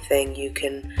or anything. You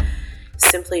can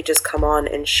simply just come on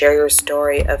and share your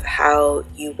story of how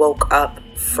you woke up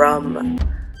from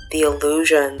the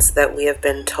illusions that we have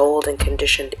been told and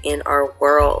conditioned in our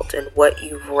world, and what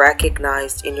you've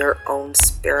recognized in your own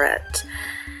spirit.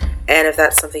 And if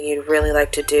that's something you'd really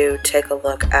like to do, take a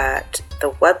look at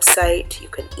the website. You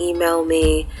can email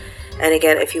me. And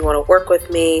again, if you want to work with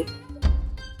me,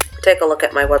 take a look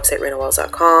at my website,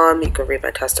 renawells.com. You can read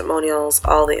my testimonials.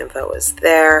 All the info is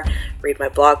there. Read my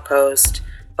blog post.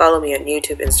 Follow me on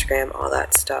YouTube, Instagram, all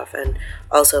that stuff. And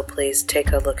also, please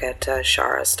take a look at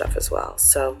Shara's stuff as well.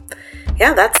 So,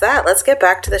 yeah, that's that. Let's get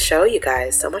back to the show, you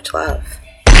guys. So much love.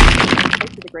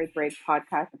 To the Great Break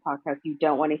podcast, the podcast you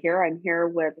don't want to hear. I'm here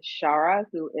with Shara,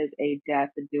 who is a death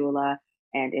doula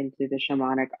and into the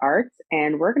shamanic arts.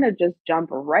 And we're going to just jump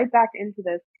right back into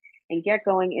this and get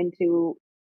going into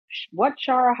what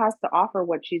Shara has to offer,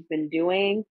 what she's been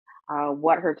doing,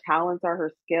 what her talents are,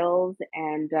 her skills.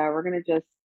 And we're going to just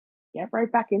get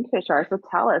right back into it, Shara. So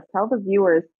tell the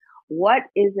viewers, what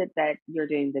is it that you're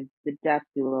doing, the death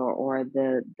doula or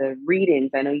the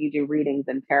readings? I know you do readings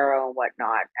and tarot and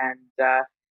whatnot. And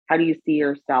how do you see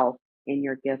yourself in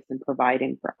your gifts and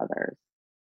providing for others?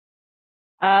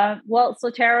 Well, so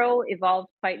tarot evolved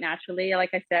quite naturally.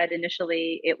 Like I said,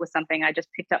 initially, it was something I just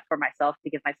picked up for myself to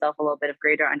give myself a little bit of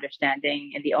greater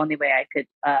understanding in the only way I could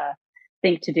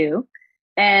think to do.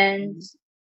 And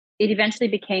it eventually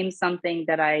became something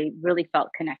that I really felt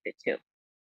connected to.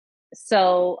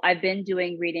 So I've been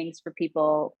doing readings for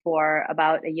people for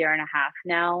about a year and a half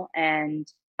now. And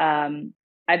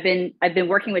I've been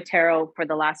working with tarot for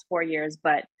the last 4 years,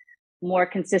 but more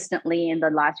consistently in the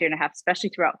last year and a half, especially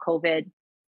throughout COVID.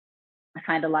 I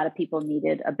find a lot of people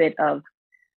needed a bit of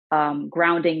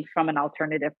grounding from an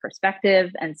alternative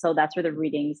perspective, and so that's where the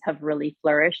readings have really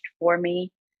flourished for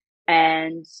me.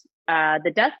 And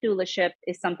the death doulaship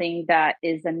is something that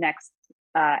is the next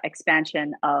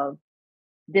expansion of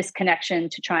this connection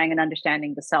to trying and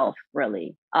understanding the self,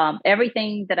 really.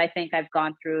 Everything that I think I've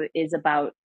gone through is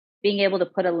about being able to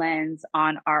put a lens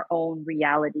on our own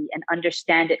reality and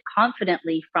understand it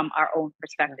confidently from our own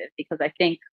perspective. Because I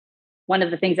think one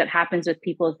of the things that happens with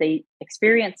people is they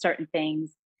experience certain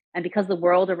things, and because the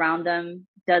world around them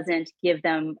doesn't give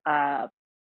them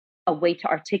a way to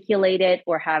articulate it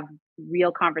or have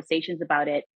real conversations about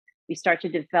it, we start to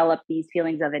develop these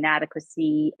feelings of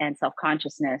inadequacy and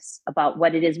self-consciousness about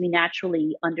what it is we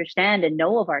naturally understand and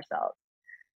know of ourselves.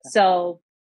 So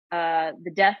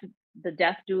the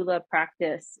death doula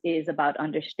practice is about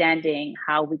understanding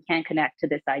how we can connect to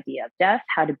this idea of death,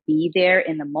 how to be there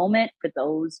in the moment for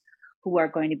those who are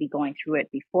going to be going through it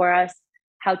before us,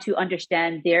 how to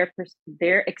understand their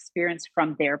experience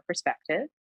from their perspective,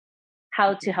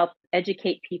 how to help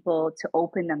educate people to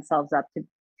open themselves up to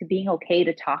being okay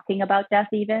to talking about death,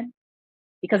 even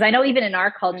because I know even in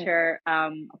our culture,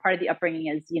 part of the upbringing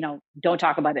is, don't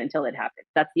talk about it until it happens.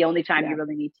 That's the only time you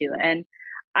really need to. And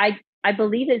I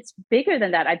believe it's bigger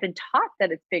than that. I've been taught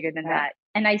that it's bigger than that.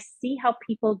 And I see how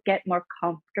people get more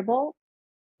comfortable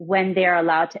when they're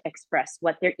allowed to express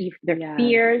what their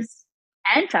fears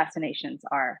and fascinations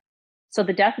are. So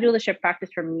the death doulaship practice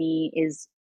for me is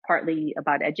partly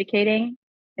about educating.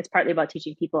 It's partly about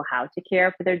teaching people how to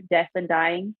care for their death and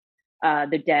dying,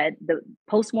 the dead, the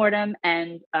postmortem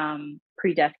and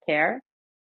pre-death care.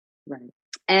 Right.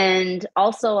 And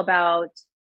also about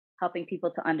helping people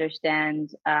to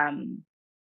understand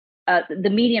the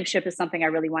mediumship is something I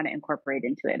really want to incorporate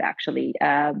into it, actually,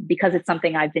 because it's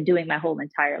something I've been doing my whole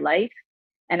entire life.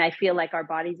 And I feel like our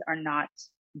bodies are not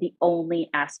the only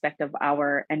aspect of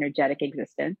our energetic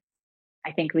existence.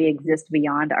 I think we exist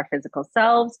beyond our physical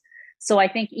selves. So I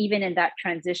think even in that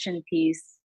transition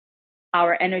piece,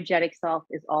 our energetic self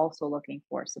is also looking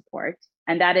for support.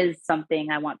 And that is something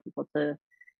I want people to,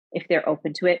 if they're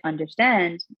open to it,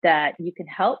 understand that you can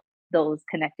help those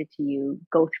connected to you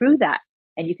go through that.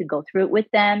 And you can go through it with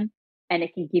them. And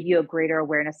it can give you a greater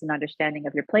awareness and understanding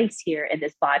of your place here in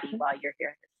this body while you're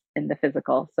here in the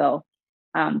physical. So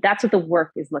that's what the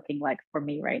work is looking like for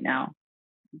me right now.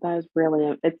 That's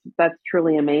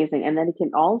truly amazing. And then it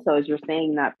can also, as you're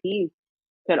saying, that piece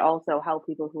could also help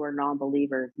people who are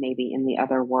non-believers, maybe in the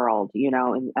other world, in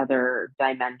other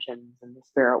dimensions in the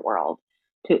spirit world,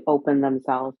 to open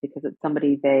themselves because it's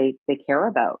somebody they care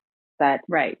about. That,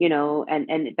 right.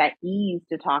 And that ease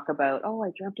to talk about, oh, I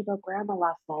dreamt about grandma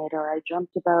last night, or I dreamt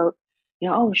about,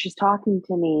 oh, she's talking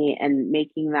to me, and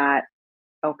making that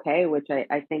okay, which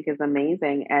I think is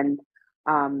amazing. And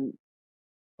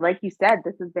like you said,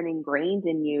 this has been ingrained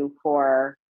in you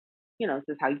for, this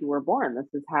is how you were born.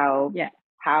 This is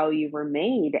how you were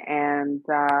made. And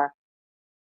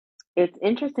it's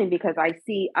interesting because I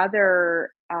see other,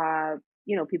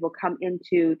 people come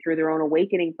into, through their own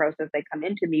awakening process, they come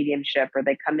into mediumship, or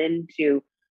they come into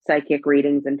psychic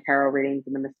readings and tarot readings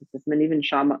and the mysticism and even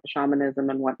shamanism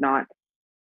and whatnot,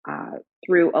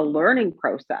 through a learning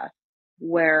process,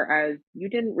 whereas you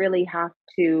didn't really have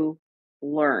to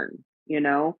learn,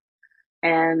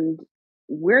 and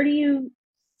where do you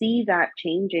see that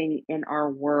changing in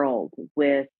our world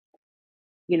with,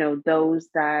 those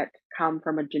that come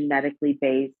from a genetically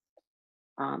based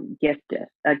gift, that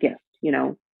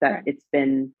Right. it's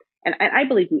been, and I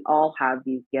believe we all have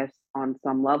these gifts on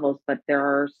some levels, but there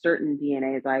are certain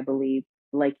DNAs, I believe,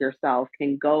 like yourself,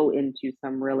 can go into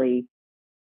some really,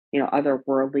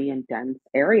 otherworldly and dense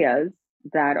areas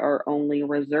that are only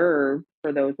reserved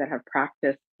for those that have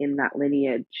practiced in that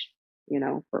lineage,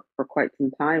 for quite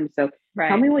some time. So tell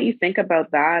Right. me what you think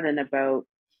about that, and about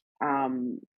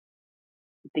um,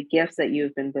 the gifts that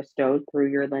you've been bestowed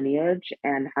through your lineage,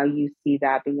 and how you see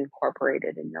that being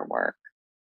incorporated in your work.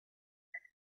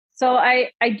 So I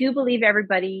do believe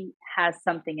everybody has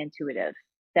something intuitive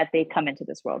that they come into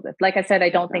this world with. Like I said, I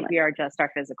don't think we are just our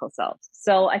physical selves.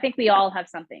 So I think we all have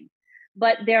something.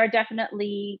 But there are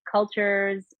definitely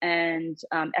cultures and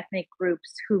ethnic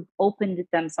groups who've opened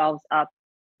themselves up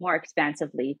more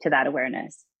expansively to that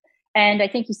awareness. And I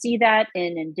think you see that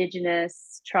in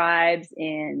indigenous tribes,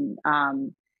 in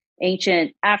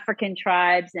ancient African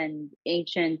tribes, and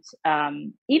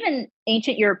even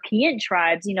ancient European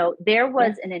tribes. There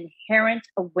was an inherent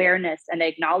awareness and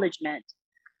acknowledgement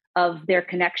of their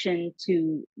connection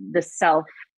to the self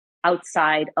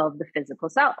outside of the physical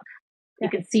self. You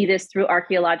can see this through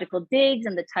archaeological digs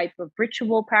and the type of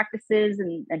ritual practices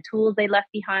and tools they left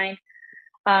behind.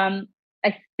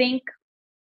 I think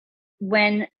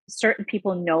when certain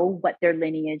people know what their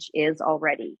lineage is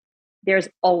already, there's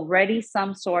already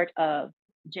some sort of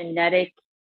genetic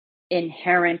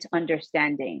inherent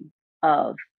understanding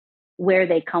of where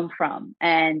they come from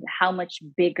and how much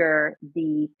bigger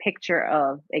the picture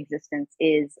of existence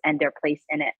is and their place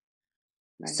in it.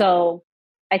 Right. So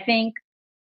I think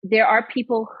there are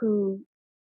people who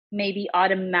maybe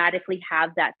automatically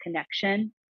have that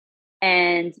connection,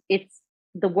 and it's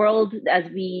the world as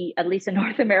we, at least in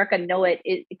North America, know it,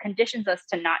 it conditions us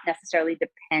to not necessarily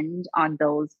depend on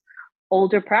those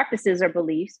older practices or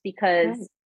beliefs because right.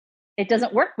 It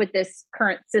doesn't work with this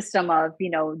current system of,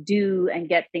 do and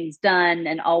get things done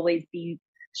and always be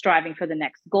striving for the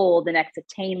next goal, the next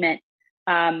attainment.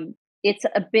 It's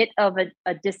a bit of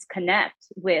a disconnect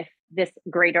with this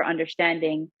greater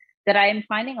understanding that I am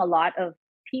finding a lot of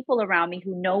people around me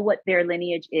who know what their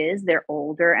lineage is, their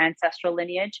older ancestral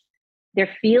lineage.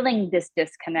 They're feeling this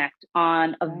disconnect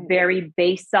on a very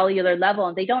base cellular level,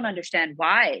 and they don't understand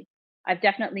why. I've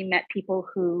definitely met people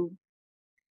who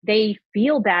they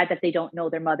feel bad that they don't know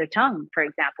their mother tongue, for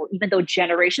example, even though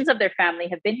generations of their family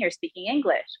have been here speaking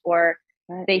English, or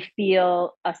they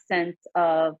feel a sense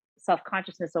of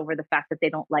self-consciousness over the fact that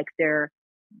they don't like the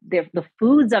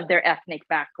foods of their ethnic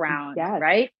background,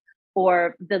 right?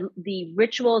 Or the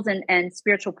rituals and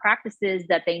spiritual practices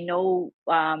that they know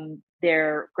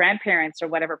their grandparents or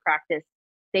whatever practice,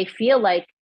 they feel like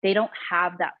they don't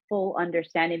have that full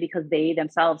understanding because they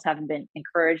themselves haven't been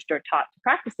encouraged or taught to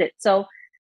practice it. So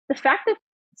the fact that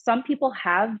some people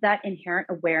have that inherent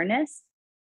awareness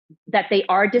that they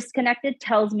are disconnected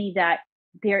tells me that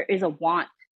there is a want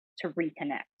to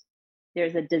reconnect.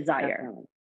 There's a desire. Definitely.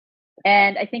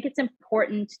 And I think it's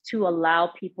important to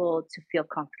allow people to feel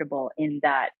comfortable in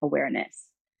that awareness.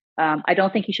 I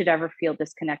don't think you should ever feel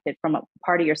disconnected from a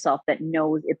part of yourself that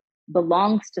knows it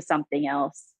belongs to something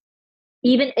else,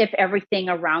 even if everything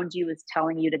around you is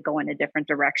telling you to go in a different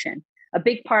direction. A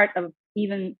big part of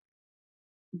even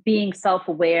being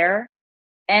self-aware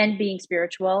and being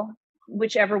spiritual,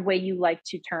 whichever way you like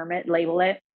to term it, label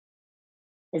it,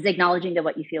 is acknowledging that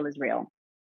what you feel is real.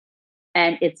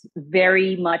 And it's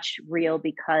very much real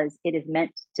because it is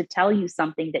meant to tell you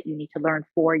something that you need to learn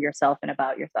for yourself and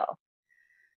about yourself.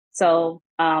 So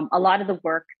a lot of the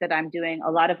work that I'm doing, a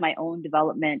lot of my own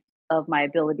development of my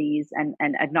abilities and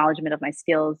acknowledgement of my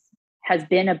skills has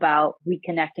been about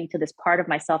reconnecting to this part of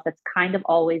myself that's kind of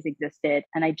always existed.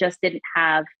 And I just didn't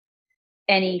have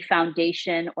any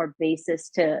foundation or basis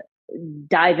to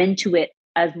dive into it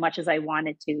as much as I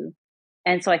wanted to.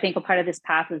 And so I think a part of this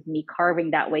path is me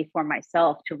carving that way for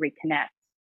myself to reconnect.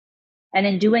 And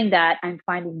in doing that, I'm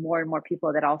finding more and more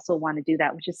people that also want to do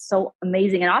that, which is so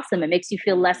amazing and awesome. It makes you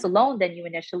feel less alone than you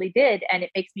initially did. And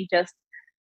it makes me just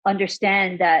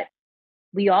understand that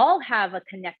we all have a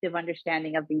connective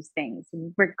understanding of these things,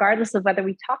 regardless of whether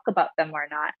we talk about them or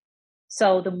not.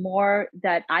 So the more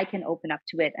that I can open up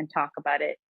to it and talk about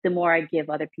it, the more I give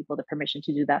other people the permission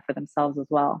to do that for themselves as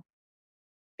well.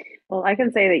 Well, I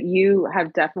can say that you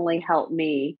have definitely helped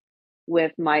me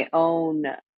with my own,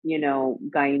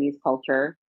 Guyanese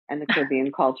culture and the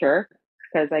Caribbean culture,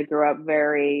 because I grew up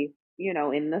very,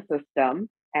 in the system.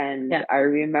 And I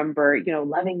remember,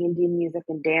 loving Indian music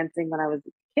and dancing when I was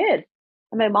a kid.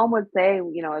 And my mom would say,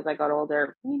 as I got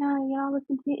older,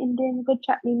 listen to the Indian, good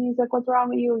chutney music. What's wrong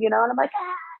with you? And I'm like,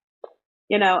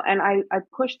 and I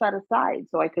pushed that aside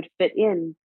so I could fit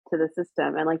in to the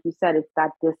system. And like you said, it's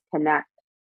that disconnect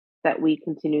that we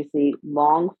continuously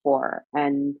long for.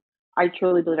 And I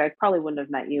truly believe I probably wouldn't have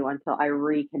met you until I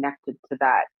reconnected to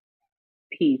that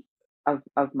piece of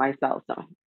myself. So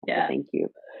thank you.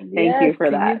 Thank you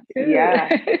for that.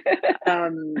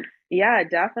 Yeah,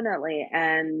 definitely.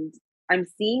 And I'm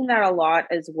seeing that a lot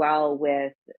as well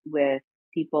with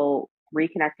people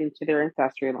reconnecting to their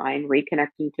ancestry line,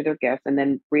 reconnecting to their gifts, and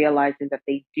then realizing that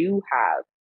they do have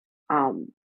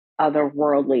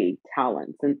otherworldly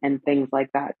talents and things like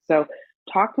that. So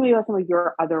talk to me about some of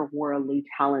your otherworldly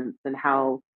talents and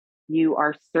how you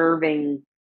are serving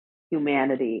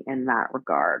humanity in that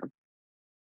regard.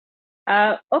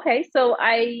 Okay, so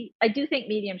I do think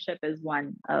mediumship is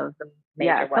one of the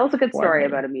major tell us a good story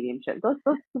about a mediumship. Let's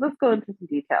go into some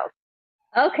details.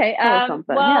 Okay.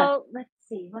 Let's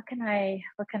see. What can I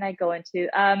go into?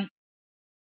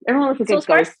 Everyone wants a good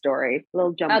ghost story, a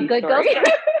little jumpy good story. Ghost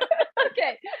story.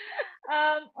 Okay.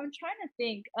 I'm trying to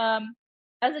think.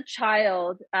 As a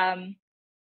child, and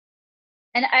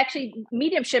actually,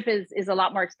 mediumship is a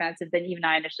lot more expansive than even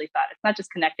I initially thought. It's not just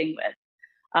connecting with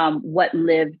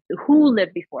who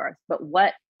lived before us, but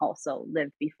what also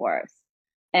lived before us.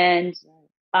 And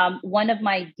one of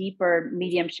my deeper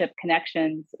mediumship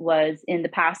connections was in the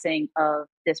passing of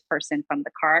this person from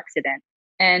the car accident.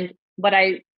 And what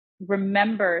I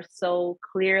remember so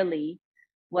clearly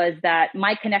was that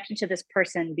my connection to this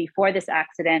person before this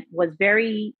accident was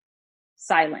very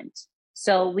silent.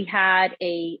 So we had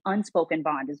a unspoken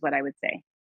bond, is what I would say.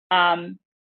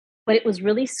 But it was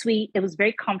really sweet. It was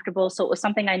very comfortable. So it was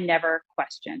something I never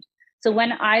questioned. So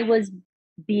when I was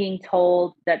being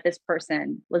told that this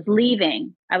person was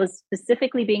leaving, I was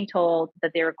specifically being told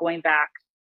that they were going back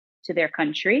to their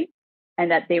country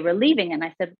and that they were leaving. And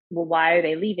I said, well, why are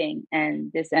they leaving?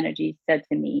 And this energy said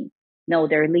to me, no,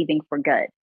 they're leaving for good.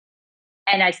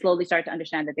 And I slowly started to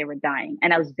understand that they were dying.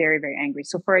 And I was very, very angry.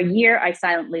 So for a year, I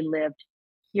silently lived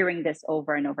hearing this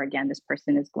over and over again. This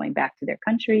person is going back to their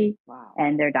country. Wow.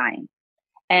 And they're dying.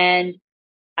 And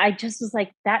I just was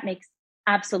like, that makes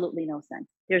absolutely no sense.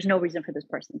 There's no reason for this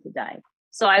person to die.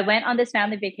 So I went on this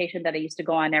family vacation that I used to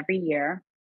go on every year.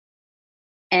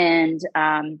 And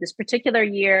this particular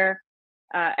year,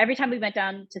 every time we went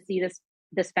down to see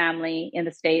this family in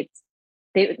the States,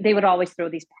 they would always throw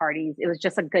these parties. It was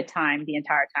just a good time the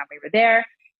entire time we were there.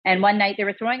 And one night they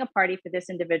were throwing a party for this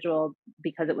individual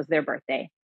because it was their birthday.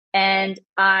 And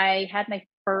I had my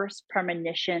first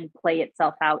premonition play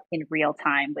itself out in real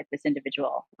time with this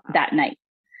individual that night.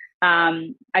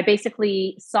 I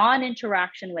basically saw an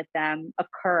interaction with them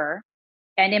occur.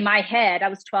 And in my head, I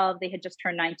was 12, they had just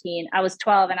turned 19. I was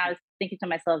 12 and I was thinking to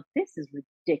myself, this is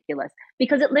ridiculous,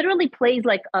 because it literally plays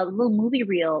like a little movie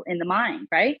reel in the mind,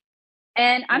 right?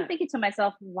 And I'm thinking to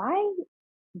myself, why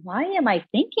am I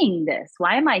thinking this?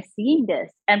 Why am I seeing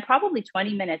this? And probably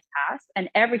 20 minutes passed and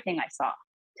everything I saw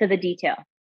to the detail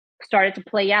started to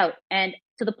play out. And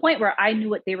to the point where I knew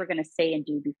what they were going to say and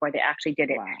do before they actually did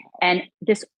it. Wow. And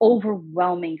this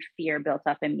overwhelming fear built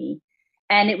up in me.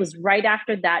 And it was right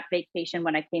after that vacation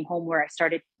when I came home where I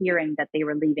started hearing that they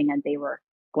were leaving and they were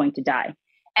going to die.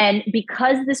 And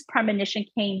because this premonition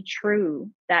came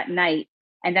true that night,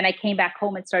 and then I came back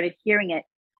home and started hearing it,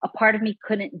 a part of me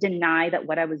couldn't deny that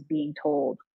what I was being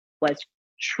told was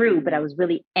true, but I was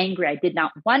really angry. I did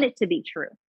not want it to be true.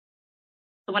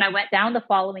 So when I went down the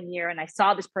following year and I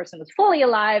saw this person was fully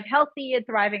alive, healthy and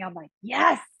thriving, I'm like,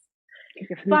 yes,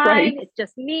 you're fine. Right. It's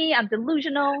just me. I'm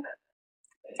delusional.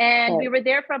 And we were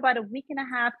there for about a week and a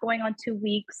half, going on 2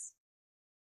 weeks.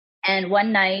 And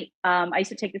one night, I used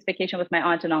to take this vacation with my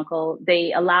aunt and uncle.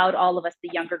 They allowed all of us, the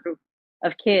younger group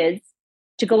of kids,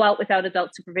 to go out without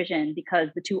adult supervision because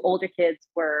the two older kids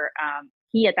were,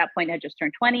 he at that point had just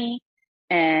turned 20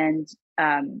 and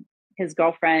his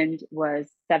girlfriend was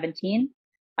 17.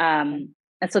 And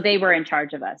so they were in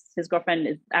charge of us. His girlfriend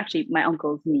is actually my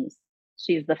uncle's niece.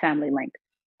 She's the family link.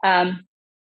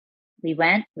 We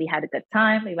went, we had a good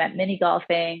time. We went mini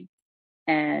golfing.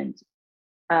 And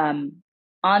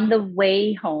on the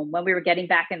way home, when we were getting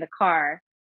back in the car,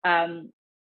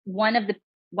 one of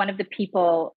the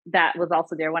people that was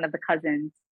also there, one of the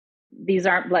cousins, these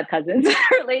aren't blood cousins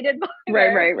related.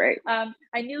 Right.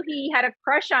 I knew he had a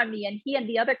crush on me, and he and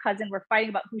the other cousin were fighting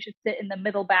about who should sit in the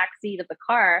middle back seat of the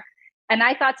car. And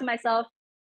I thought to myself,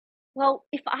 well,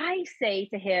 if I say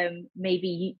to him,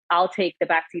 maybe I'll take the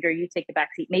back seat or you take the back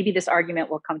seat, maybe this argument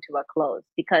will come to a close,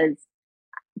 because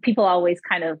people always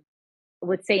kind of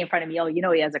would say in front of me, oh, you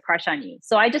know, he has a crush on you.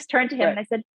 So I just turned to him and I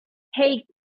said, hey,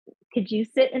 could you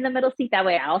sit in the middle seat? That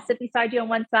way I'll sit beside you on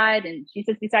one side and she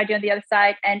sits beside you on the other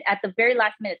side. And at the very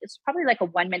last minute, this was probably like a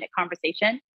 1-minute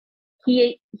conversation.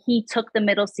 He took the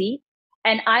middle seat,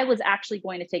 and I was actually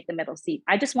going to take the middle seat.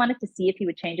 I just wanted to see if he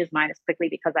would change his mind as quickly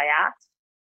because I asked.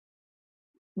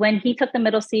 When he took the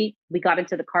middle seat, we got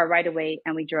into the car right away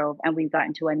and we drove, and we got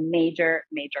into a major,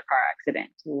 major car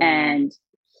accident. And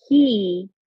he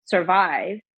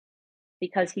survived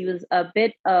because he was a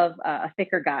bit of a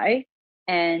thicker guy,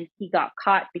 and he got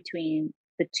caught between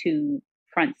the two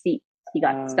front seats. He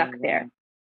got stuck there.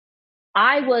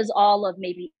 I was all of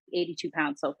maybe 82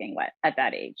 pounds soaking wet at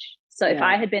that age. So if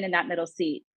I had been in that middle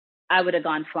seat, I would have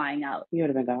gone flying out. You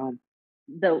would have been gone.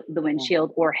 The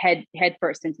windshield or head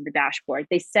first into the dashboard.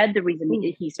 They said the reason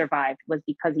he survived was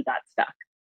because he got stuck.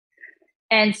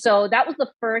 And so that was the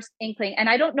first inkling. And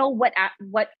I don't know what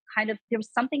kind of, there was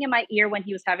something in my ear when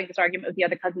he was having this argument with the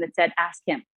other cousin that said, ask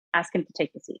him to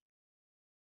take the seat.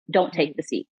 Don't take the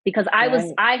seat. Because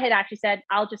I had actually said,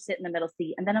 I'll just sit in the middle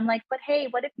seat. And then I'm like, but hey,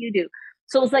 what if you do?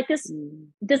 So it was like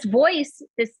this voice,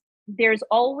 there's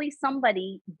always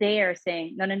somebody there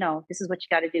saying, no, this is what you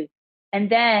got to do. And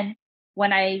then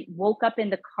when I woke up in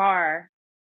the car,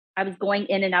 I was going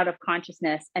in and out of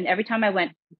consciousness. And every time I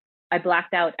went I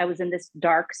blacked out. I was in this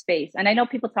dark space. And I know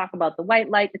people talk about the white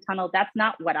light, the tunnel. That's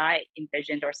not what I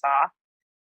envisioned or saw.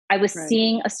 I was Right.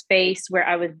 seeing a space where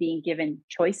I was being given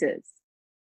choices.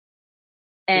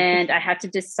 And I had to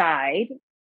decide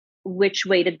which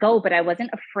way to go, but I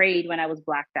wasn't afraid when I was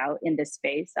blacked out in this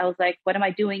space. I was like, what am I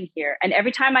doing here? And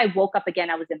every time I woke up again,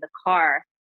 I was in the car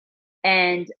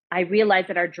and I realized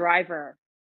that our driver,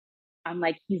 I'm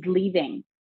like, he's leaving.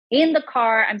 In the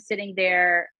car, I'm sitting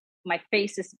there. My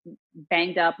face is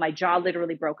banged up. My jaw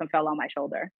literally broke and fell on my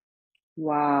shoulder.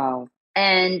 Wow.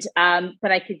 And,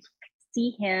 but I could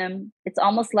see him. It's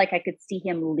almost like I could see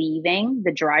him leaving,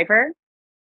 the driver.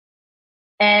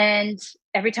 And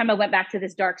every time I went back to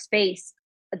this dark space,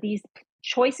 these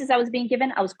choices I was being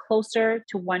given, I was closer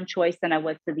to one choice than I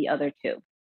was to the other two.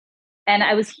 And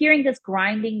I was hearing this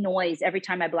grinding noise every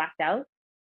time I blacked out.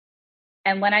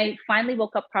 And when I finally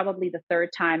woke up, probably the third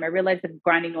time, I realized the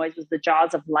grinding noise was the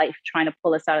jaws of life trying to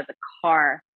pull us out of the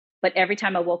car. But every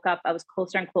time I woke up, I was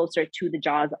closer and closer to the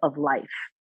jaws of life.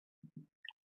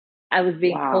 I was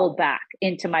being pulled back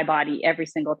into my body every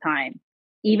single time,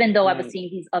 even though I was seeing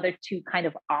these other two kind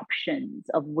of options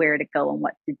of where to go and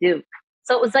what to do.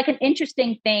 So it was like an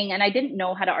interesting thing. And I didn't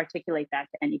know how to articulate that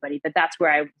to anybody, but that's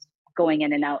where I was going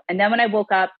in and out. And then when I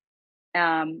woke up,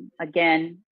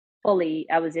 again, fully,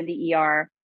 I was in the ER.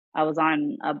 I was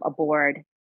on a board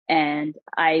and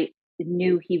I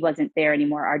knew he wasn't there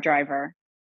anymore, our driver.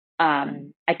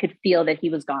 I could feel that he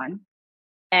was gone.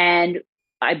 And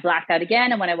I blacked out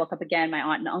again. And when I woke up again, my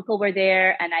aunt and uncle were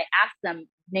there. And I asked them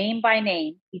name by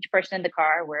name, each person in the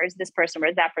car, where is this person?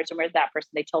 Where's that person? Where's that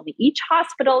person? They told me each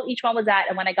hospital, each one was at.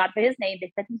 And when I got to his name,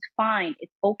 they said, he's fine.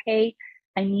 It's okay.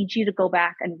 I need you to go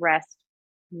back and rest.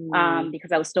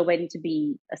 Because I was still waiting to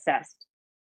be assessed.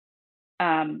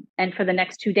 And for the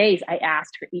next 2 days, I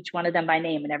asked for each one of them by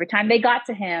name. And every time they got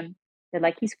to him, they're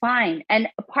like, he's fine. And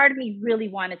a part of me really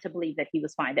wanted to believe that he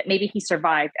was fine, that maybe he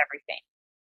survived everything.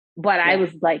 But I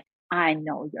was like, I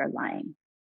know you're lying.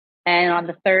 And on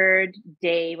the third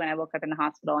day, when I woke up in the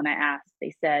hospital and I asked,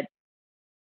 they said,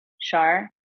 Shar,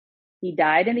 he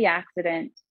died in the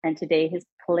accident. And today his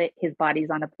body's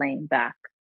on a plane back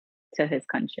to his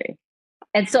country.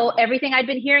 And so everything I'd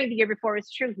been hearing the year before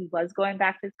was true. He was going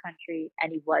back to his country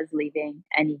and he was leaving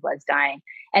and he was dying.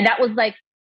 And that was like,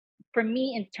 for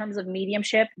me, in terms of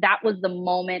mediumship, that was the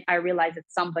moment I realized that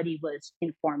somebody was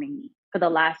informing me for the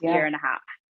last year and a half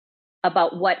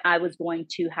about what I was going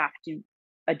to have to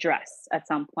address at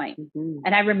some point.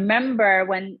 And I remember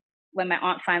when my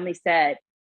aunt finally said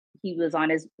he was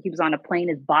on a plane,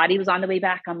 his body was on the way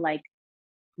back. I'm like,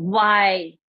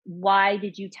 why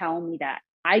did you tell me that?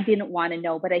 I didn't want to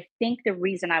know, but I think the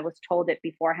reason I was told it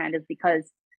beforehand is because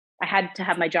I had to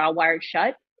have my jaw wired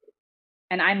shut.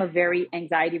 And I'm a very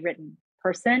anxiety-ridden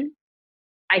person.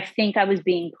 I think I was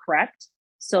being prepped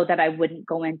so that I wouldn't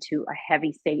go into a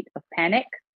heavy state of panic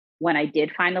when I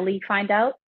did finally find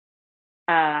out.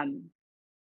 And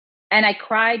I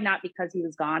cried not because he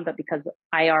was gone, but because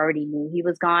I already knew he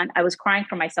was gone. I was crying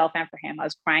for myself and for him. I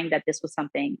was crying that this was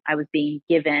something I was being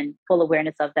given full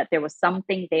awareness of, that there was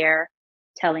something there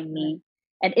telling me.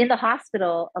 And in the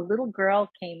hospital, a little girl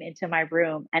came into my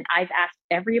room, and I've asked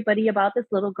everybody about this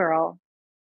little girl.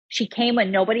 She came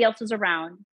when nobody else was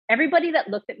around. Everybody that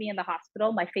looked at me in the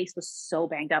hospital, my face was so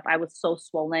banged up. I was so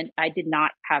swollen. I did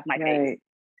not have my face.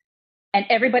 And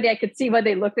everybody I could see when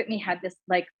they looked at me had this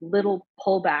like little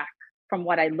pullback from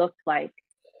what I looked like.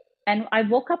 And I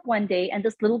woke up one day and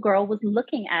this little girl was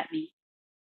looking at me.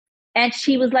 And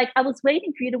she was like, I was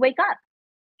waiting for you to wake up.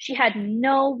 She had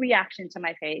no reaction to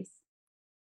my face.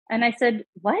 And I said,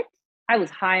 what? I was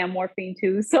high on morphine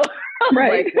too. So I'm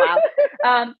like,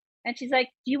 wow. And she's like,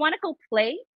 do you want to go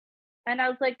play? And I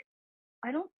was like,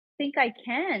 I don't think I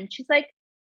can. She's like,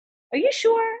 are you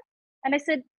sure? And I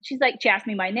said, she asked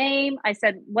me my name. I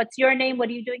said, what's your name? What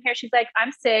are you doing here? She's like,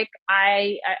 I'm sick.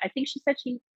 I think she said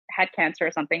she had cancer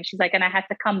or something. She's like, and I had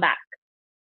to come back.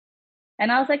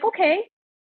 And I was like, okay.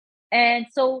 And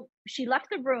so she left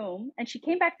the room and she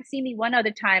came back to see me one other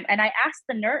time. And I asked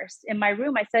the nurse in my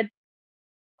room, I said,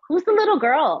 who's the little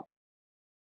girl?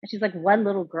 And she's like, what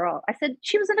little girl? I said,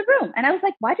 she was in the room. And I was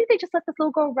like, why did they just let this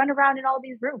little girl run around in all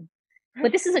these rooms?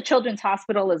 But this is a children's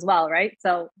hospital as well, right?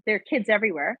 So there are kids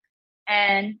everywhere.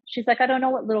 And she's like, I don't know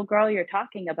what little girl you're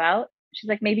talking about. She's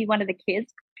like, maybe one of the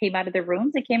kids came out of their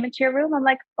rooms. They came into your room. I'm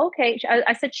like, okay.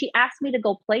 I said, she asked me to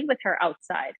go play with her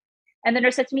outside. And the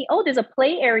nurse said to me, oh, there's a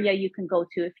play area you can go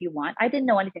to if you want. I didn't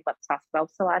know anything about this hospital. I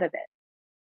was so out of it.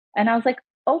 And I was like,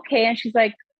 okay. And she's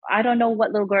like, I don't know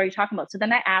what little girl you're talking about. So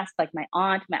then I asked like my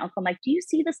aunt, my uncle, I'm like, do you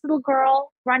see this little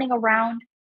girl running around?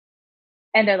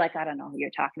 And they're like, I don't know who you're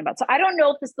talking about. So I don't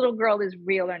know if this little girl is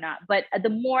real or not. But the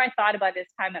more I thought about it as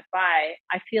time went by,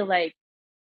 I feel like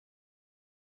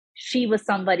she was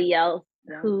somebody else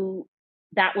who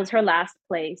that was her last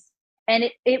place. And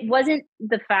it wasn't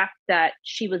the fact that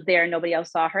she was there and nobody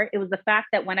else saw her. It was the fact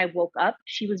that when I woke up,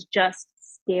 she was just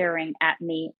staring at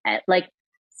me, at like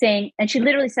saying, and she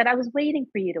literally said, I was waiting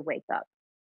for you to wake up.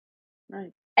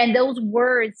 Right. And those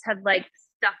words have like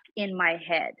stuck in my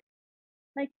head.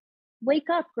 Like, wake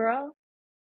up, girl.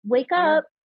 Wake up.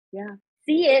 Yeah.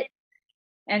 See it.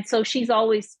 And so she's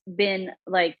always been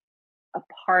like a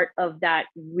part of that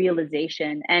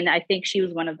realization. And I think she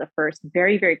was one of the first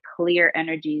very, very clear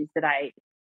energies that I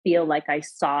feel like I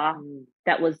saw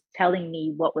that was telling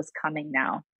me what was coming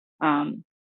now.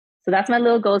 So that's my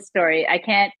little ghost story. I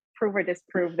can't prove or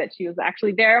disprove that she was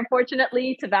actually there,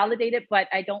 unfortunately, to validate it, but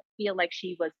I don't feel like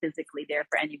she was physically there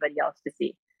for anybody else to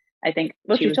see. I think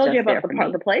she told you about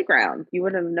the playground. You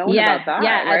would have known about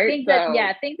that, right?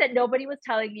 Things that nobody was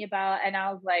telling me about, and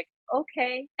I was like,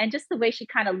 okay. And just the way she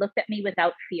kind of looked at me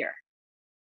without fear.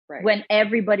 Right. When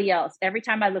everybody else, every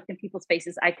time I looked in people's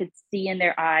faces, I could see in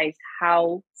their eyes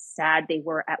how sad they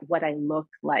were at what I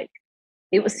looked like.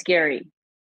 It was scary.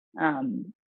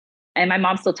 And my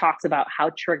mom still talks about how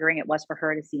triggering it was for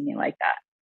her to see me like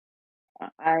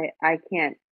that. I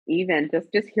can't even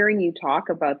just hearing you talk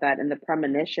about that and the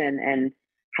premonition and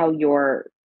how you're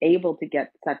able to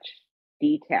get such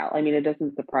detail. I mean, it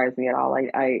doesn't surprise me at all.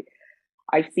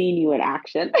 I've seen you in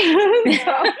action. So,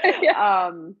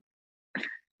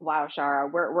 wow,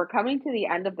 Shara, we're coming to the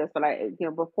end of this, but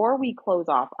before we close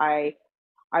off, I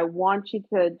want you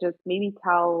to just maybe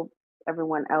tell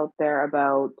everyone out there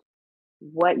about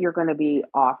what you're going to be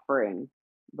offering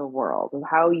the world and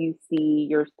how you see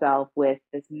yourself with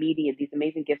this medium, these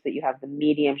amazing gifts that you have, the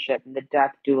mediumship and the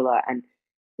death doula, and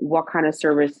what kind of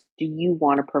service do you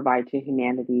want to provide to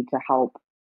humanity to help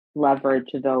leverage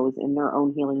those in their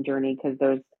own healing journey? Because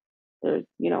there's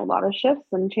a lot of shifts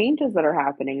and changes that are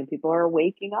happening and people are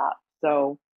waking up.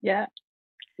 So yeah.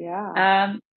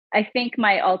 I think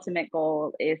my ultimate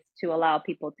goal is to allow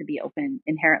people to be open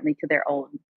inherently to their own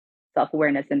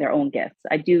self-awareness and their own gifts.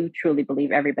 I do truly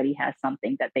believe everybody has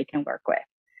something that they can work with.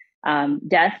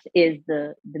 Death is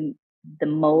the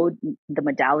mode, the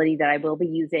modality that I will be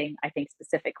using, I think,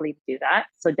 specifically to do that.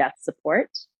 So death support.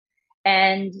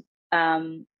 And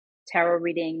tarot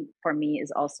reading for me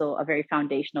is also a very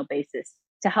foundational basis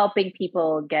to helping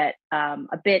people get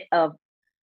a bit of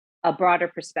a broader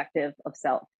perspective of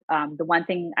self. The one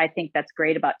thing I think that's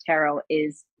great about tarot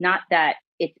is not that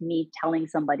it's me telling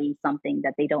somebody something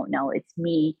that they don't know. It's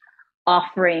me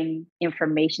offering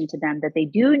information to them that they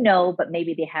do know, but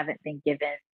maybe they haven't been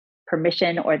given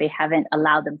permission or they haven't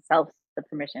allowed themselves the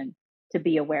permission to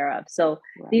be aware of. So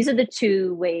these are the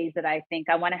two ways that I think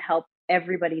I want to help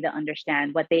everybody to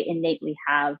understand what they innately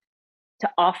have to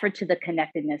offer to the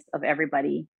connectedness of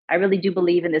everybody. I really do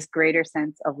believe in this greater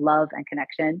sense of love and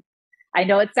connection. I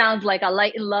know it sounds like a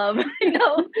light and love, No,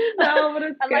 but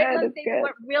it's good.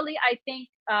 But really, I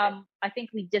think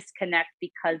we disconnect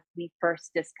because we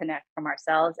first disconnect from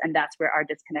ourselves, and that's where our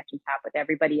disconnections happen with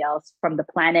everybody else from the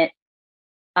planet.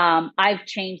 I've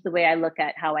changed the way I look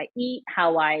at how I eat,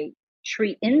 how I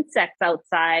treat insects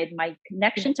outside, my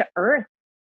connection to earth.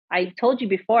 I told you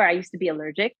before, I used to be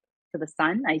allergic to the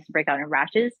sun. I used to break out in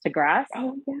rashes to grass.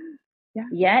 Oh, yeah.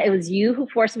 Yeah, it was you who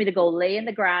forced me to go lay in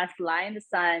the grass, lie in the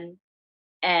sun.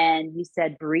 And you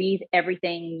said, breathe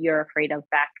everything you're afraid of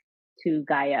back to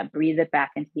Gaia, breathe it back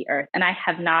into the earth. And I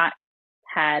have not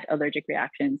had allergic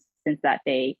reactions since that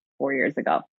day 4 years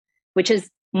ago, which is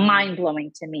mind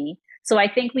blowing to me. So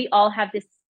I think we all have this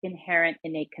inherent,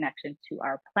 innate connection to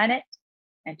our planet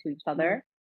and to each other.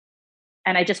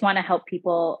 And I just want to help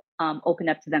people open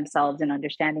up to themselves and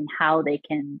understanding how they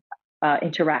can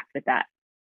interact with that.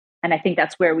 And I think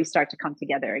that's where we start to come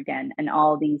together again, and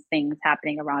all these things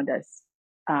happening around us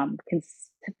can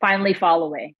finally fall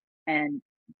away, and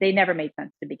they never made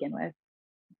sense to begin with.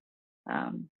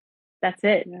 That's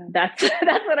it. Yeah. That's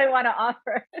what I want to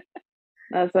offer.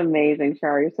 That's amazing,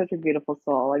 Shara. You're such a beautiful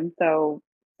soul. I'm so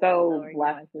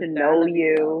blessed to know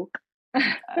you.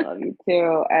 I love you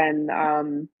too.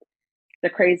 And the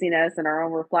craziness and our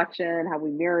own reflection, how we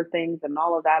mirror things and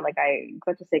all of that. Like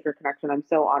such a sacred connection. I'm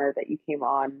so honored that you came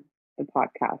on the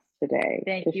podcast today.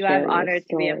 Thank you. I'm honored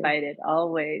to be invited.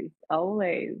 Always. Oh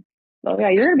yeah,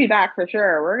 you're gonna be back for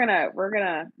sure. We're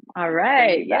gonna. All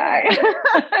right. Yeah.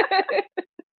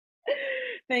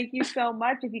 Thank you so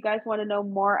much. If you guys want to know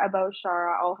more about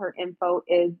Shara, all her info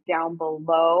is down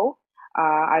below.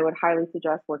 I would highly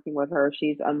suggest working with her.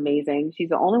 She's amazing. She's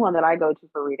the only one that I go to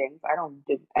for readings. I don't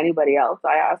do anybody else.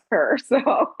 I ask her, so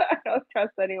I don't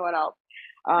trust anyone else.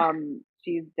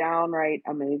 She's downright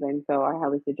amazing. So I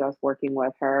highly suggest working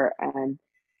with her. And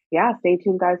yeah, stay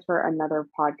tuned, guys, for another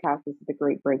podcast. This is the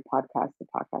Great Break Podcast, the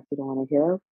podcast you don't want to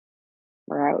hear.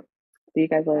 We're out. See you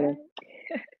guys later.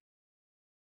 Bye.